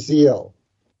my zeal.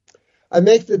 I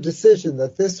make the decision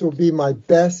that this will be my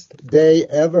best day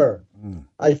ever.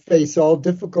 I face all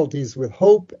difficulties with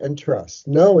hope and trust,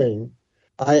 knowing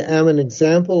I am an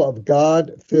example of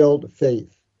God-filled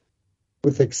faith,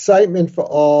 with excitement for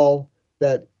all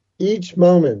that each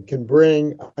moment can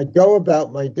bring. I go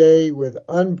about my day with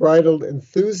unbridled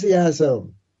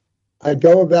enthusiasm. I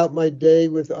go about my day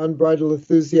with unbridled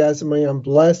enthusiasm. I am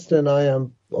blessed, and I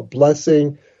am a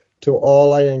blessing to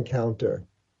all I encounter.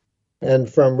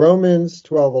 And from Romans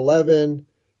 12:11,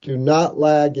 do not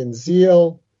lag in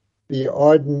zeal, be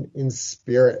ardent in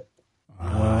spirit.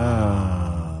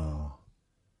 Wow.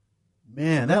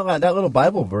 Man, that little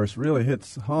Bible verse really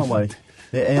hits home. Like,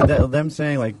 and them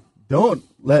saying, like,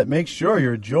 make sure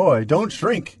your joy, don't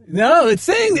shrink. No, it's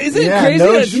saying, isn't it crazy?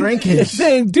 No shrinkage. It's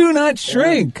saying, do not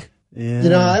shrink. You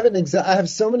know, I have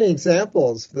so many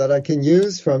examples that I can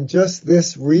use from just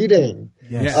this reading.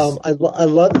 Yes. I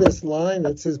love this line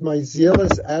that says, "My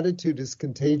zealous attitude is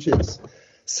contagious."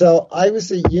 So I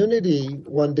was at Unity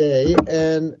one day,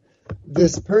 and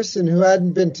this person who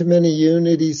hadn't been to many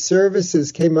Unity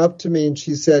services came up to me and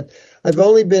she said, "I've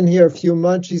only been here a few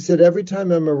months." She said, "Every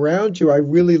time I'm around you, I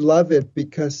really love it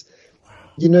because,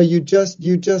 you know, you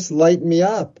just light me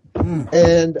up."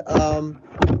 And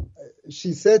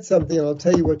she said something, and I'll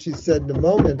tell you what she said in a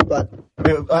moment. But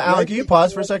Alan, can you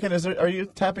pause for a second? Are you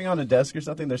tapping on a desk or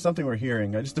something? There's something we're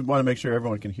hearing. I just want to make sure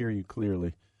everyone can hear you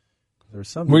clearly. There's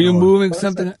something. Were you moving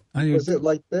something? Was it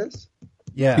like this?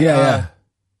 Yeah. Yeah.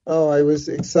 Oh, I was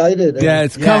excited. Yeah,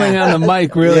 it's coming on the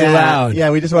mic really loud. Yeah,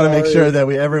 we just want to make sure that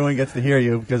everyone gets to hear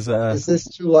you because. Is this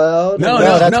too loud? No,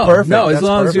 that's perfect. No, as that's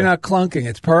long perfect. as you're not clunking,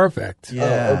 it's perfect.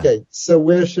 Yeah. Oh, okay, so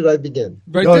where should I begin?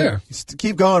 Right there.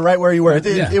 Keep going right where you were.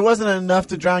 It wasn't enough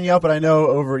to drown you out, but I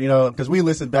know because we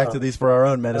listened back to these for our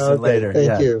own medicine later.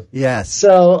 Thank you. Yes.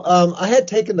 So I had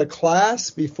taken the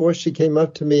class before she came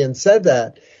up to me and said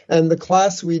that. And the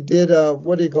class we did a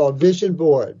vision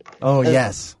board. Oh,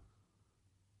 yes.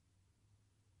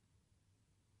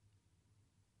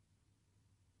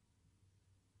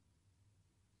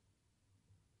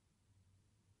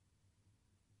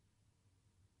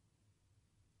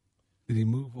 Did he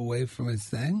move away from his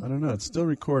thing? I don't know. It's still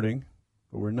recording,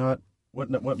 but we're not. What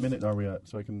minute are we at?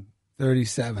 So I can.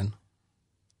 37.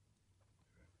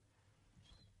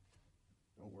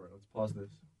 Don't worry. Let's pause this.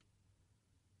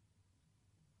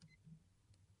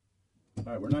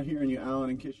 All right, we're not hearing you, Alan,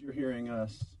 in case you're hearing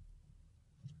us.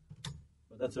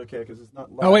 But that's okay because it's not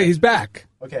live. Oh, wait, he's back.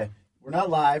 Okay, we're not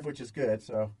live, which is good.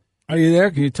 So. Are you there?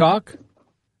 Can you talk?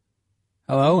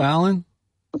 Hello, Alan?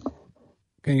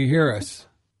 Can you hear us?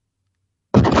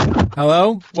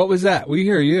 Hello? What was that? We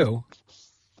hear you.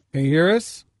 Can you hear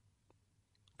us?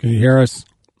 Can you hear us?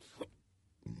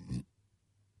 Let's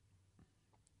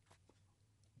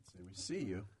see, we see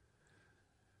you.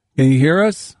 Can you hear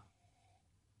us?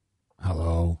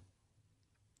 Hello?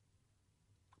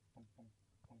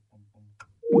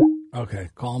 Okay,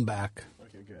 call him back.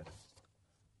 Okay, good.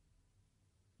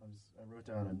 I wrote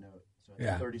down a note. So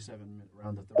Yeah. 37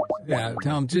 around the 37. Yeah,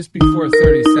 tell him just before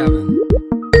 37.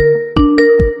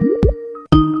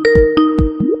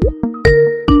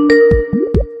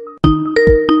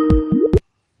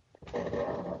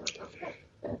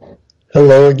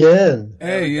 Hello again.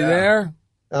 Hey, you there?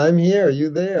 I'm here. You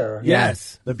there?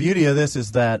 Yes. The beauty of this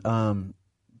is that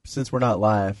since we're not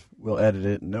live, we'll edit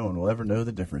it and no one will ever know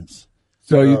the difference.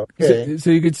 So Okay. so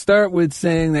you could start with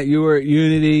saying that you were at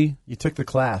Unity. You took the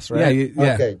class, right?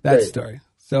 Yeah, Okay, that great. story.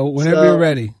 So whenever you're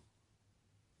ready.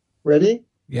 Ready?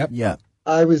 Yep. Yeah.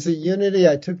 I was at Unity.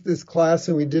 I took this class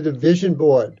and we did a vision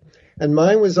board. And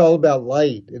mine was all about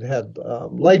light. It had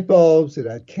light bulbs. It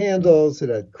had candles. It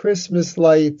had Christmas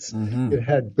lights. Mm-hmm. It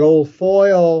had gold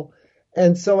foil.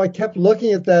 And so I kept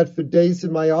looking at that for days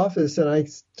in my office. And I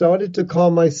started to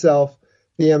call myself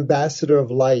the ambassador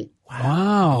of light.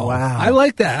 Wow. Wow. I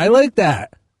like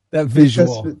that. That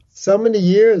visual. Because for so many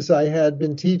years I had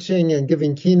been teaching and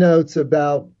giving keynotes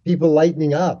about people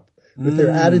lightening up with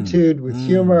their attitude, with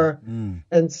humor.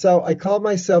 And so I called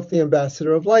myself the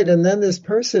ambassador of light. And then this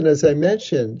person, as I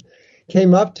mentioned,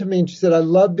 came up to me and she said, "I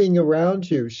love being around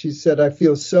you." She said, "I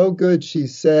feel so good." She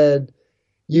said,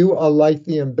 "You are like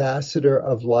the ambassador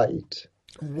of light."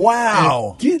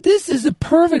 Wow. This is a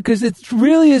perfect, because it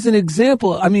really is an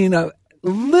example. I mean, a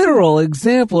literal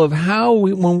example of how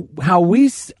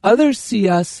others see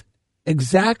us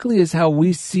exactly as how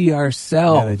we see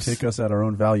ourselves. Yeah, they take us at our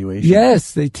own valuation.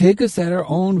 Yes, they take us at our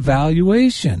own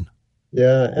valuation.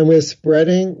 Yeah, and we're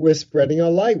spreading our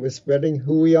light. We're spreading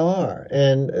who we are,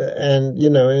 and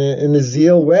you know, in a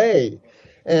zeal way,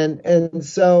 and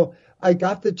so I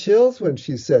got the chills when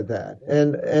she said that,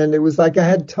 and it was like I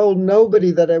had told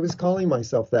nobody that I was calling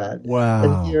myself that.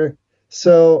 Wow. And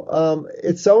so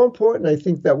it's so important, I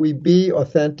think, that we be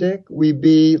authentic, we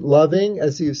be loving,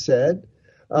 as you said,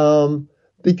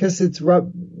 because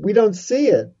we don't see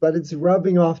it, but it's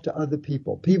rubbing off to other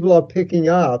people. People are picking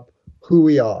up who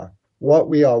we are, what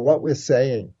we're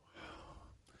saying.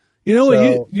 You know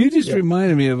what? You just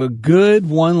reminded me of a good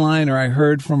one-liner I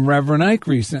heard from Reverend Ike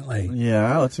recently.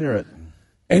 Yeah, let's hear it.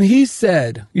 And he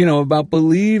said, about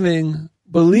believing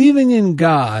in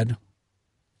God.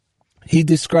 He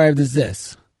described as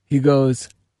this. He goes,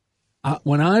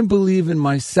 when I believe in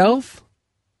myself,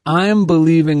 I'm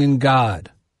believing in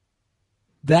God.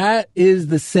 That is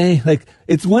the same. Like,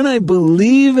 it's when I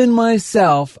believe in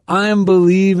myself, I'm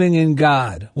believing in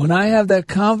God. When I have that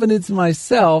confidence in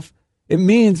myself, it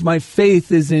means my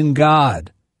faith is in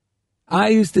God. I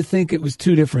used to think it was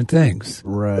two different things.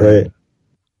 Right.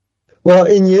 Well,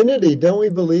 in unity, don't we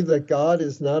believe that God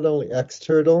is not only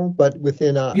external, but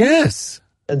within us? Yes.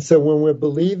 And so when we're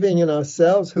believing in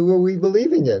ourselves, who are we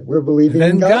believing in? We're believing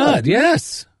in God.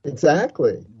 Yes.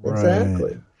 Exactly.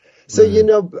 So,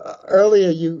 earlier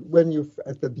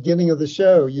at the beginning of the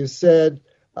show, you said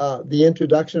the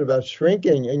introduction about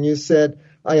shrinking, and you said,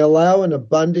 I allow an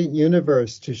abundant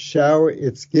universe to shower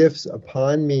its gifts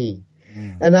upon me.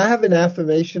 And I have an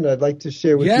affirmation I'd like to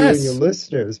share with you and your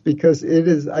listeners, because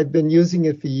I've been using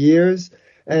it for years,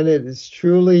 and it has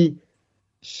truly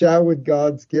showered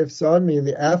God's gifts on me. And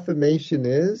the affirmation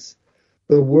is,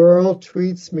 the world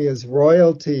treats me as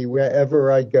royalty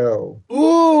wherever I go. Ooh!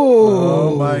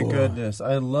 Oh, my goodness.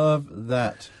 I love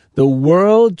that. The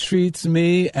world treats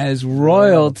me as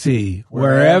royalty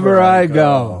wherever I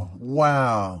go.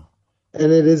 Wow.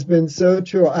 And it has been so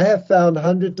true. I have found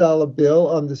 $100 bill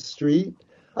on the street.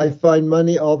 I find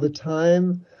money all the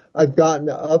time. I've gotten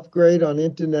an upgrade on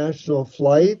international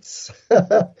flights.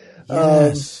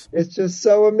 Yes. It's just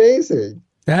so amazing.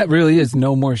 That really is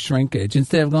no more shrinkage.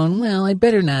 Instead of going, well, I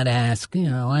better not ask. I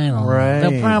don't know.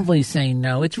 They'll probably say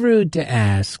no. It's rude to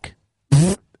ask.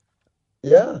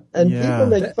 Yeah. And people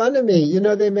make fun of me.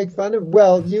 They make fun of,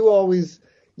 well, you always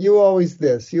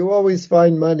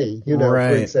find money,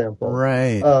 for example.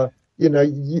 Right.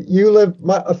 You live,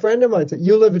 a friend of mine said,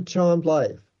 you live a charmed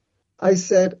life. I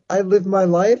said, I live my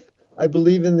life. I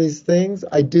believe in these things.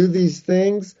 I do these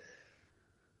things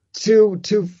to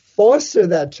foster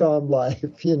that charmed life,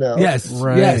 Yes,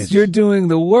 yes. You're doing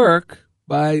the work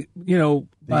by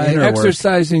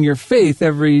exercising your faith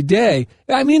every day.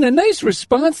 I mean, a nice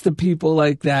response to people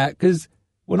like that, because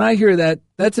when I hear that,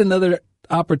 that's another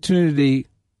opportunity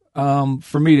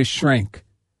for me to shrink.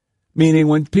 Meaning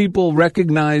when people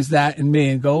recognize that in me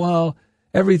and go, oh,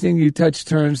 everything you touch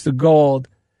turns to gold,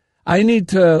 I need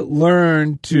to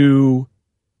learn to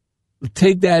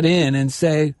take that in and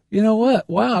say, you know what?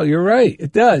 Wow, you're right.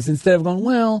 It does. Instead of going,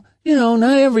 well,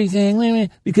 not everything,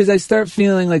 because I start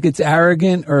feeling like it's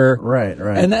arrogant or right.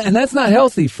 And that's not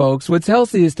healthy, folks. What's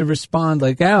healthy is to respond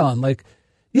like Alan, like,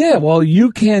 yeah, well,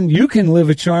 you can live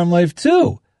a charmed life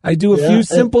too. I do a few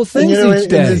simple things each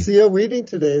day. In the Zio reading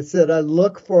today, it said, I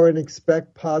look for and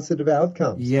expect positive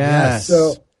outcomes. Yes.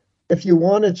 So if you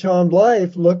want a charmed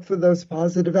life, look for those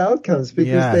positive outcomes,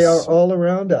 because they are all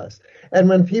around us. And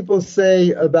when people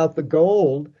say about the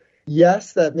gold,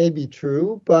 yes, that may be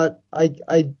true, but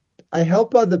I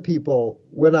help other people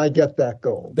when I get that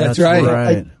gold. That's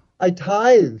right. I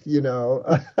tithe,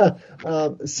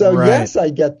 So yes, I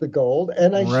get the gold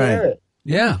and I share it.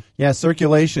 Yeah. Yeah,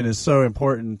 circulation is so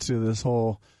important to this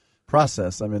whole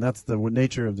process. I mean, that's the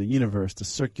nature of the universe, to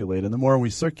circulate. And the more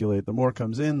we circulate, the more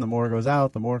comes in, the more goes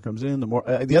out, the more comes in, the more.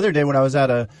 The other day when I was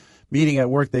at a meeting at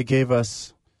work, they gave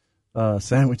us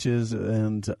sandwiches,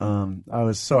 and I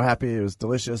was so happy. It was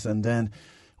delicious. And then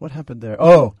what happened there?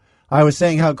 Oh, I was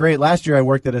saying how great last year I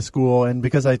worked at a school, and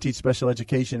because I teach special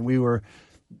education,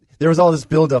 there was all this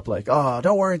buildup, like, oh,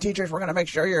 don't worry, teachers, we're going to make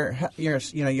sure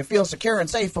you feel secure and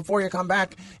safe before you come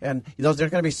back. And there's going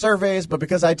to be surveys, but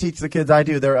because I teach the kids I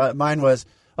do, mine was,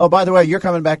 oh, by the way, you're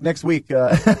coming back next week.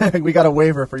 We got a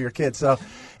waiver for your kids. So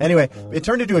anyway, it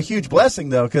turned into a huge blessing,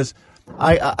 though, because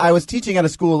I was teaching at a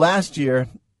school last year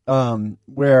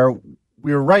where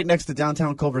we were right next to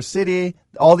downtown Culver City.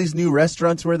 All these new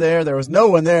restaurants were there. There was no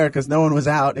one there because no one was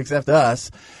out except us.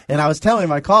 And I was telling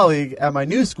my colleague at my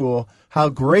new school how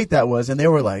great that was, and they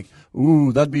were like,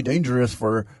 "Ooh, that'd be dangerous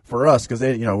for us because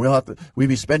we'd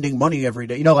be spending money every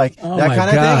day, that kind of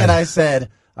thing." And I said,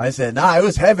 "Nah, it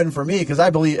was heaven for me because I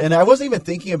believe." And I wasn't even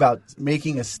thinking about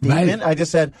making a statement. Right. I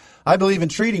just said, "I believe in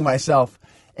treating myself,"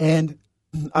 and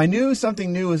I knew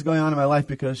something new was going on in my life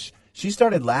because she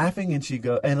started laughing, and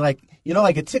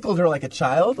it tickled her like a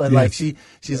child, and like she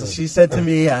said to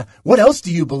me, "What else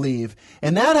do you believe?"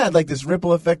 And that had like this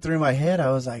ripple effect through my head.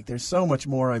 I was like, "There's so much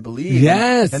more I believe,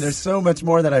 and there's so much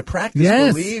more that I practice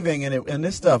believing, and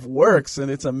this stuff works, and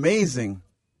it's amazing."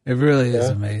 It really is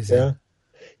amazing.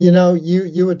 Yeah.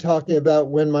 You were talking about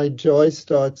when my joy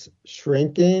starts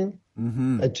shrinking.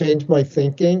 Mm-hmm. I changed my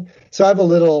thinking. So I have a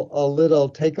little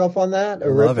takeoff on that,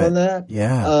 a riff on that.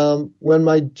 Yeah. When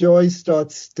my joy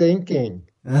starts stinking,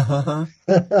 yes.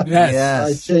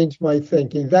 I changed my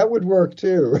thinking. That would work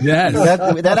too. Yes.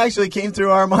 that actually came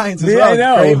through our minds as well. I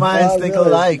know. Great minds think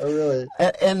alike. Oh, really?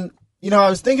 And I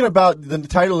was thinking about the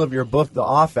title of your book, The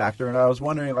Awe Factor, and I was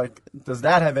wondering, does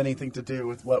that have anything to do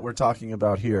with what we're talking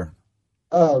about here?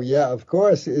 Oh yeah, of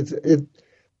course.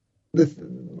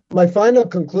 My final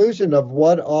conclusion of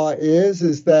what awe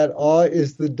is that awe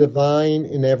is the divine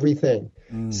in everything.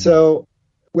 So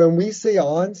when we see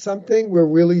on something, we're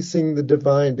really seeing the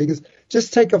divine. Because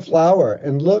just take a flower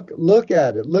and look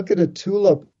at it. Look at a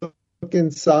tulip. Look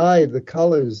inside, the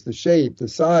colors, the shape, the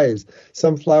size.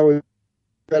 Some flowers,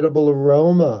 incredible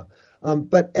aroma.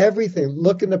 But everything.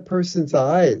 Look in a person's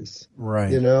eyes.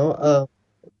 Right.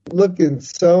 Look in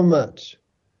so much.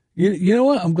 You know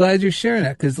what? I'm glad you're sharing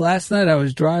that, because last night I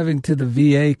was driving to the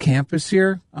VA campus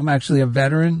here. I'm actually a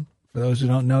veteran. For those who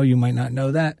don't know, you might not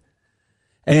know that.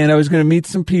 And I was going to meet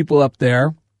some people up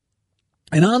there.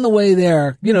 And on the way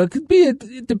there, it could be,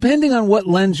 depending on what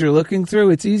lens you're looking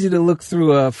through, it's easy to look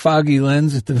through a foggy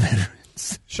lens at the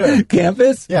Veterans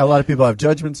campus. Yeah, a lot of people have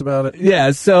judgments about it.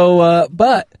 Yeah, so,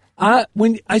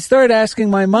 when I started asking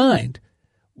my mind,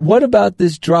 what about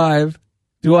this drive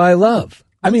do I love?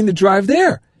 I mean, the drive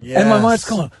there. Yes. And my mind's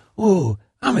going, ooh,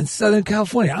 I'm in Southern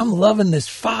California. I'm loving this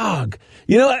fog.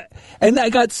 And I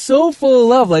got so full of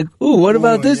love, like, ooh, what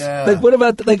about this? Yeah. Like, what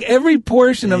about, every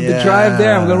portion of the drive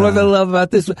there, I'm going, what do I love about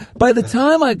this? By the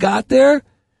time I got there,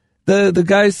 the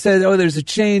guy said, oh, there's a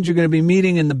change. You're going to be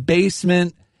meeting in the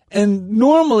basement. And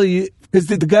normally, because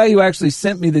the guy who actually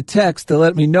sent me the text to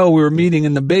let me know we were meeting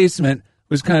in the basement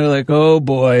was kind of like, oh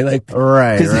boy, right,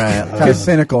 kind of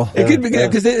cynical. It could be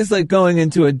because it's like going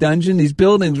into a dungeon. These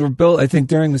buildings were built, I think,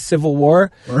 during the Civil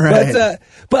War. Right.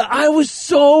 But I was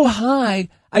so high.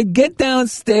 I get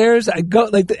downstairs. I go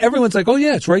everyone's like, oh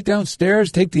yeah, it's right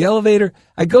downstairs. Take the elevator.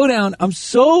 I go down. I'm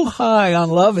so high on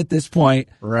love at this point.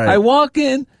 Right. I walk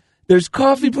in. There's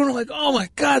coffee brewing. I'm like, oh my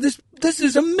god, this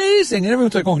is amazing. And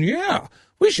everyone's like, oh yeah.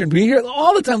 We should be here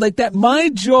all the time. Like that, my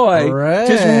joy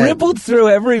just rippled through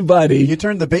everybody. You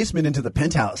turned the basement into the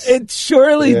penthouse. It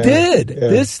surely did. Yeah.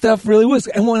 This stuff really was.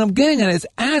 And what I'm getting at is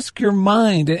ask your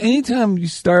mind. And anytime you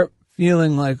start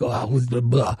feeling like, oh, blah,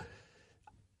 blah,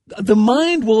 the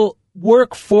mind will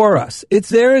work for us. It's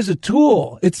there as a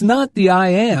tool. It's not the I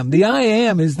am. The I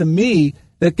am is the me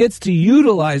that gets to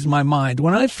utilize my mind.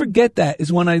 When I forget that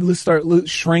is when I start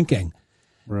shrinking.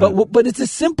 Right. But it's a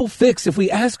simple fix. If we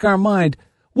ask our mind,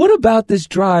 what about this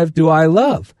drive do I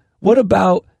love? What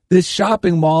about this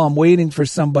shopping mall? I'm waiting for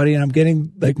somebody and I'm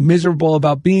getting miserable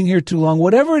about being here too long.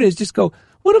 Whatever it is, just go,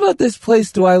 what about this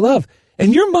place do I love?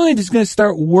 And your mind is going to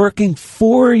start working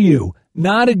for you,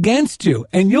 not against you.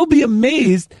 And you'll be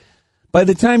amazed by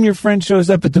the time your friend shows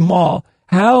up at the mall,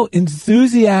 how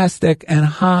enthusiastic and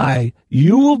high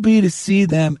you will be to see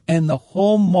them, and the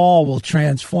whole mall will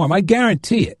transform. I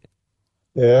guarantee it.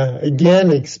 Yeah.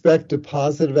 Again, expect a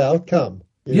positive outcome.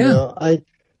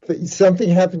 Something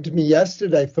happened to me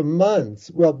yesterday for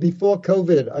months. Well, before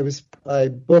COVID, I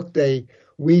booked a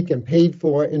week and paid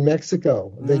for in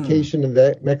Mexico, vacation in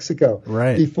Mexico.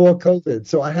 Right. Before COVID.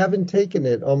 So I haven't taken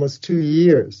it almost 2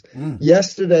 years.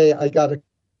 Yesterday, I got a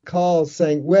call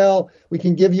saying, well, we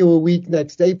can give you a week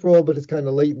next April, but it's kind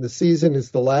of late in the season.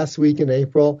 It's the last week in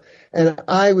April. And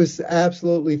I was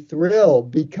absolutely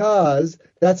thrilled because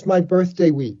that's my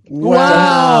birthday week.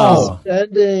 Wow. So I'm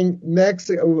spending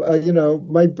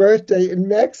my birthday in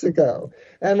Mexico.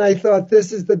 And I thought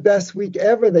this is the best week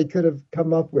ever they could have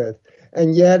come up with.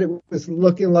 And yet it was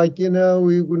looking like,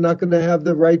 we're not going to have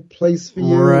the right place for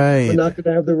you. Right. We're not going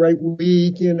to have the right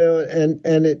week,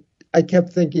 I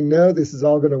kept thinking, no, this is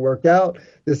all going to work out.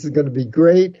 This is going to be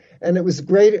great. And it was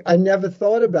great. I never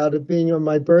thought about it being on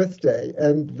my birthday.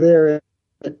 And there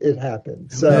it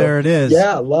happened. So there it is.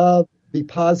 Yeah, love, be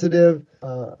positive.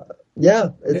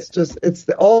 It's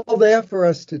all there for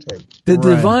us to take. The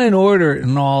divine order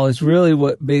and all is really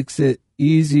what makes it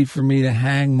easy for me to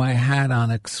hang my hat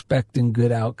on expecting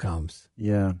good outcomes.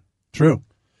 Yeah, true.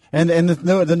 And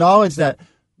the knowledge that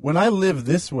when I live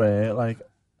this way,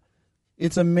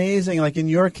 it's amazing. Like in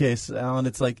your case, Alan,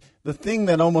 it's like the thing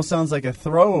that almost sounds like a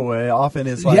throwaway often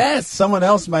is someone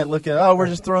else might look at, oh, we're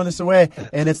just throwing this away.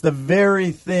 And it's the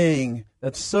very thing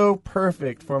that's so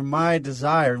perfect for my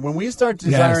desire. When we start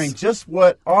desiring just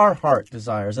what our heart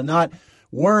desires and not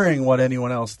worrying what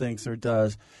anyone else thinks or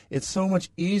does, it's so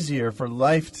much easier for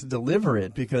life to deliver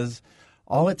it, because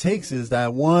all it takes is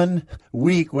that 1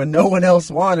 week when no one else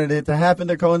wanted it to happen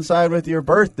to coincide with your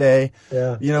birthday,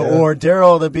 or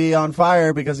Daryl to be on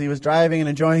fire because he was driving and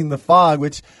enjoying the fog,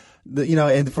 which,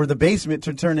 and for the basement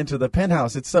to turn into the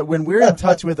penthouse. It's when we're in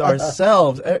touch with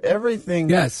ourselves,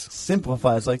 everything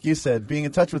simplifies. Like you said, being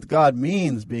in touch with God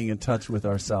means being in touch with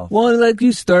ourselves. Well, like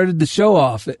you started the show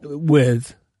off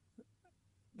with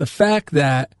the fact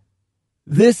that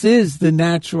this is the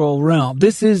natural realm.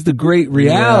 This is the great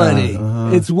reality.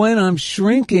 It's when I'm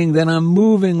shrinking that I'm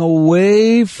moving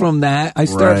away from that. I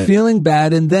start feeling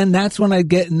bad, and then that's when I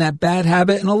get in that bad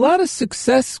habit. And a lot of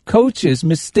success coaches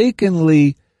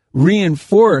mistakenly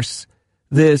reinforce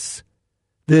this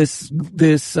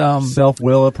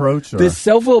self-will approach? This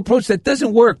self-will approach that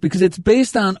doesn't work because it's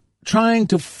based on trying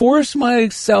to force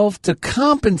myself to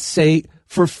compensate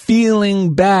for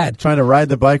feeling bad. Trying to ride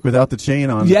the bike without the chain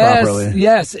on properly.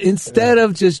 Yes. Instead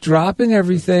of just dropping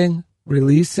everything,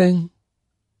 releasing,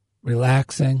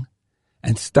 relaxing,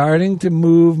 and starting to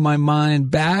move my mind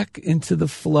back into the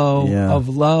flow of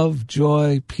love,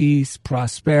 joy, peace,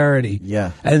 prosperity.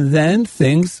 Yeah. And then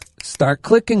things start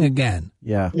clicking again.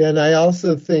 Yeah, and I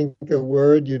also think a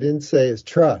word you didn't say is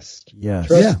trust. Yes.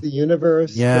 Trust the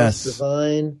universe. Yes. Trust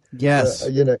divine. Yes.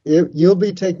 You'll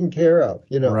be taken care of.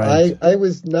 Right. I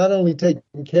was not only taken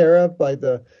care of by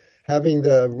having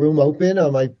the room open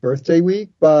on my birthday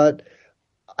week, but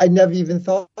I never even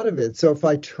thought of it. So if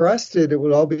I trusted it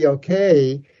would all be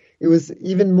okay, it was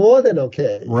even more than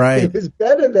okay. Right. It was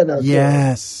better than okay.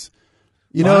 Yes.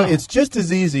 It's just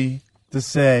as easy to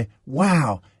say,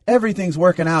 wow, everything's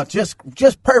working out just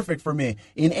perfect for me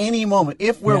in any moment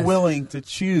if we're willing to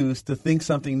choose to think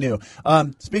something new.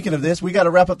 Speaking of this, we got to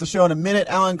wrap up the show in a minute.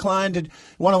 Alan Klein, did you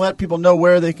want to let people know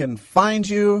where they can find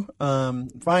you,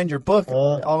 find your book,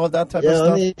 all of that type of stuff?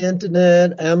 Yeah, on the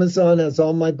internet. Amazon has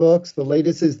all my books. The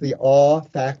latest is The Awe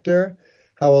Factor,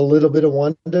 how a little bit of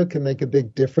wonder can make a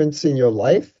big difference in your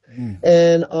life.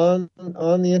 And on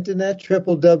the internet,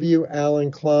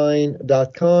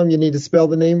 www.allenklein.com. You need to spell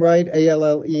the name right,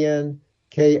 ALLENKLEIN.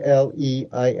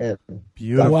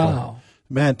 Beautiful. Wow.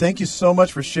 Man, thank you so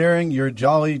much for sharing your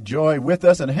jolly joy with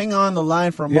us. And hang on the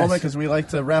line for a moment because we like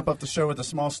to wrap up the show with a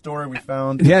small story we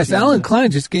found. Yes, Alan Klein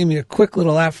just gave me a quick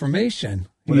little affirmation.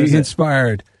 He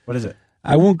inspired. What is it?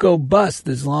 I won't go bust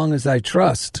as long as I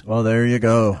trust. Well, there you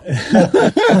go.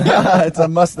 It's a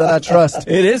must that I trust.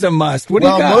 It is a must. What do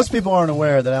you got? Most people aren't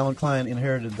aware that Alan Klein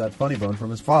inherited that funny bone from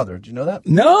his father. Did you know that?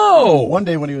 No! One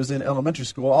day when he was in elementary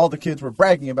school, all the kids were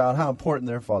bragging about how important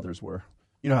their fathers were.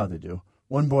 You know how they do.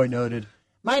 One boy noted,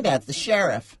 "My dad's the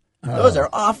sheriff. Those are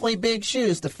awfully big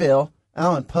shoes to fill."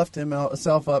 Alan puffed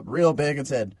himself up real big and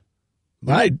said,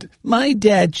 My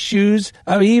dad's shoes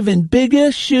are even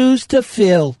bigger shoes to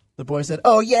fill. The boy said,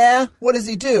 "Oh, yeah? What does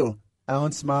he do?"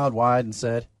 Alan smiled wide and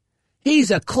said, "He's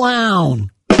a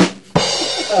clown." Here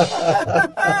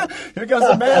comes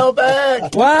the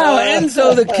mailbag. Wow,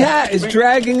 Enzo the cat is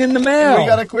dragging in the mail. We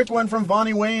got a quick one from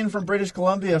Bonnie Wayne from British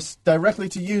Columbia, directly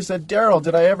to you. Said, "Daryl,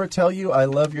 did I ever tell you I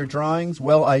love your drawings?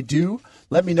 Well, I do.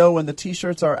 Let me know when the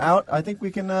T-shirts are out. I think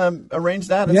we can arrange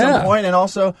that at some point." And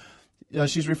also,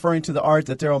 she's referring to the art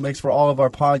that Daryl makes for all of our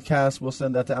podcasts. We'll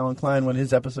send that to Alan Klein when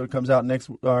his episode comes out next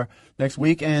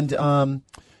week. And so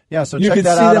you check that out. You can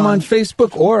see them on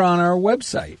Facebook or on our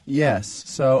website. Yes.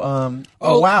 So,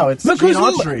 wow, it's look Gene who's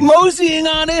Autry. moseying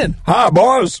on in. Hi,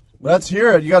 boys. Let's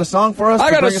hear it. You got a song for us?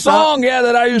 I got a song,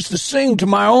 that I used to sing to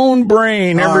my own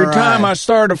brain every time I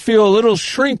started to feel a little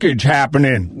shrinkage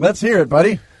happening. Let's hear it,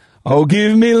 buddy. Oh,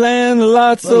 give me land,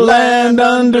 lots of land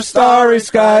under starry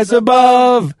skies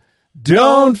above.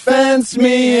 Don't fence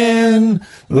me in.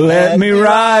 Let me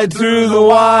ride through the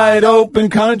wide open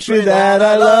country that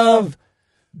I love.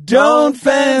 Don't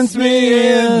fence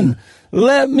me in.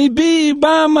 Let me be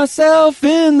by myself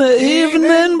in the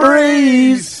evening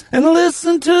breeze and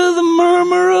listen to the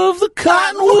murmur of the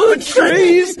cottonwood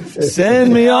trees.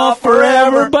 Send me off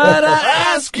forever, but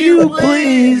I ask you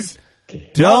please,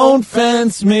 don't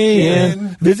fence me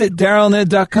in. Visit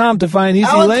DarylNed.com to find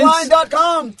easy links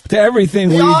to everything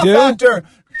we do. Factor.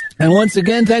 And once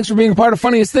again, thanks for being a part of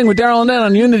Funniest Thing with Daryl and Ned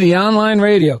on Unity Online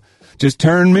Radio. Just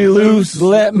turn me loose,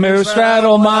 let me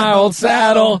straddle my old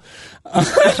saddle. Send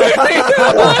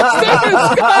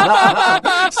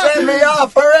me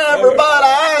off forever, but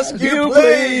I ask you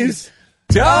please,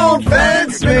 don't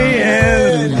fence me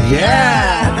in.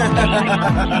 Yeah.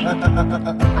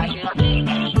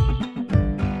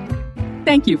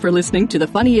 Thank you for listening to The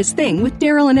Funniest Thing with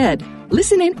Daryl and Ed.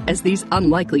 Listen in as these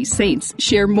unlikely saints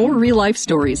share more real-life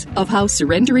stories of how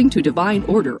surrendering to divine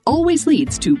order always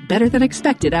leads to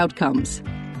better-than-expected outcomes.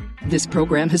 This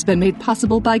program has been made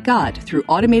possible by God through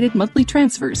automated monthly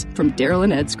transfers from Daryl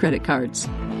and Ed's credit cards.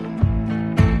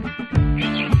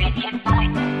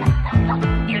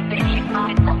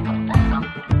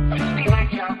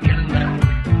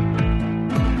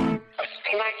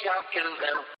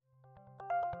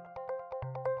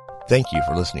 Thank you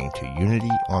for listening to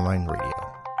Unity Online Radio,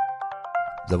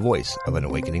 the voice of an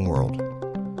awakening world.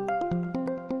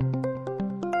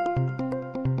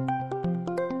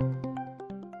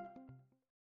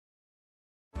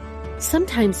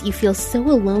 Sometimes you feel so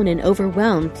alone and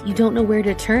overwhelmed you don't know where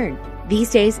to turn.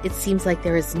 These days, it seems like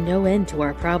there is no end to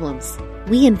our problems.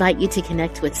 We invite you to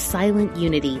connect with Silent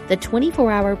Unity, the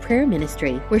 24-hour prayer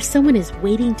ministry where someone is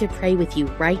waiting to pray with you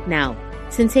right now.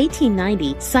 Since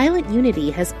 1890, Silent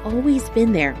Unity has always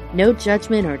been there. No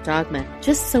judgment or dogma,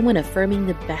 just someone affirming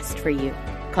the best for you.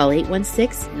 Call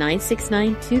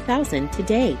 816-969-2000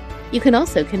 today. You can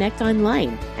also connect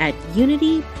online at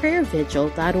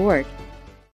unityprayervigil.org.